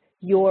does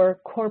your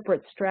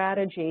corporate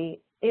strategy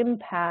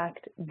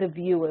impact the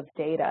view of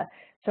data?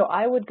 So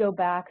I would go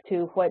back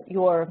to what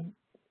your,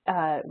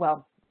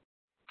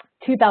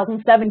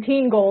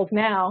 2017 goals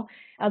now,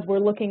 as we're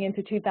looking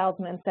into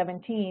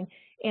 2017,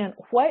 and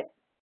what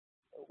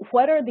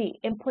are the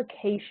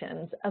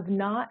implications of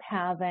not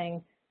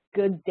having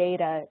good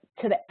data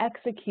to the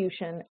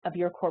execution of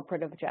your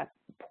corporate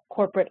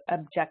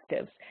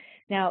objectives?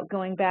 Now,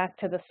 going back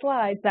to the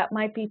slides, that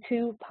might be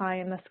too pie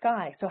in the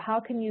sky. So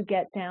how can you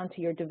get down to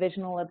your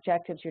divisional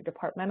objectives, your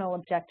departmental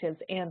objectives,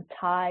 and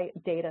tie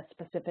data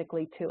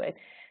specifically to it?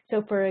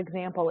 So for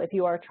example, if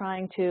you are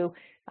trying to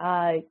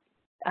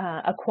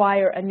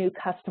acquire a new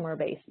customer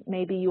base,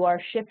 maybe you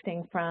are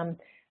shifting from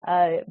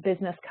a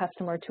business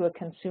customer to a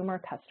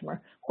consumer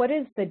customer? What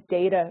is the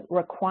data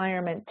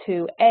requirement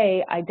to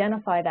A,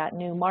 identify that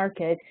new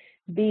market,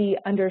 B,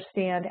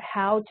 understand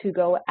how to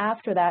go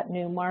after that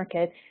new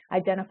market,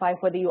 identify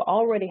whether you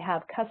already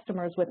have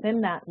customers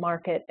within that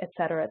market, et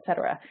cetera, et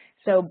cetera.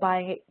 So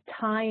by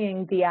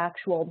tying the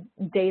actual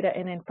data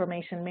and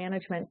information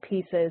management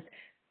pieces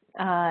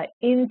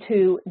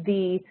into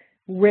the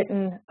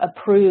written,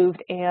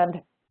 approved,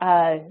 and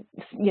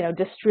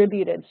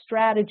distributed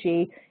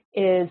strategy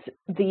is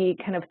the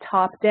kind of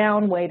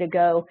top-down way to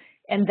go,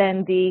 and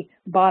then the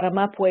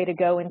bottom-up way to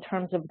go in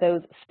terms of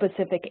those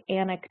specific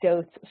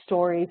anecdotes,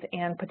 stories,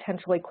 and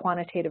potentially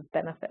quantitative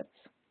benefits.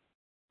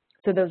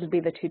 So those would be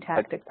the two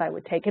tactics I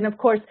would take. And of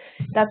course,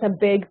 that's a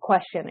big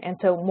question, and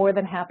so more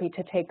than happy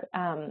to take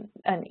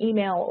an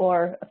email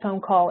or a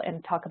phone call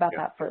and talk about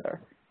that further.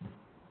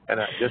 And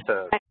just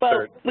a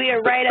well, we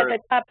are right at the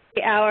top of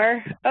the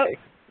hour. Oh,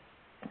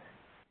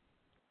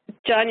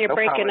 John, you're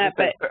breaking up.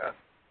 But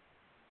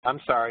I'm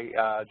sorry.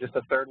 Just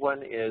a third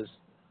one is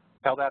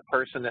tell that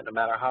person that no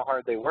matter how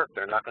hard they work,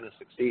 they're not going to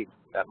succeed.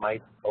 That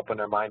might open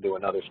their mind to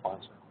another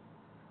sponsor.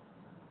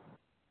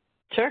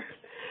 Sure.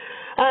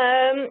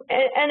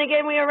 And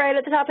again, we are right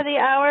at the top of the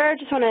hour.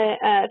 Just want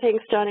to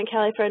thanks John and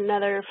Kelly for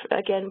another,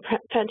 again,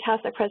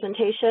 fantastic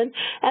presentation.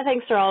 And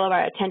thanks to all of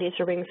our attendees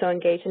for being so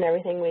engaged in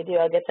everything we do.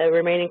 I'll get the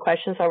remaining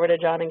questions over to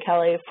John and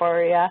Kelly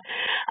for you.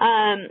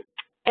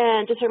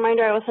 And just a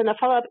reminder, I will send a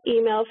follow-up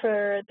email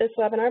for this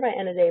webinar by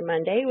end of day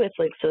Monday with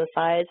links to the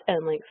slides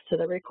and links to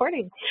the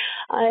recording.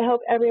 I hope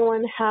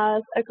everyone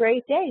has a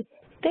great day.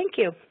 Thank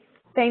you.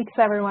 Thanks,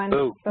 everyone.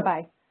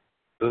 Bye-bye.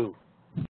 Boo.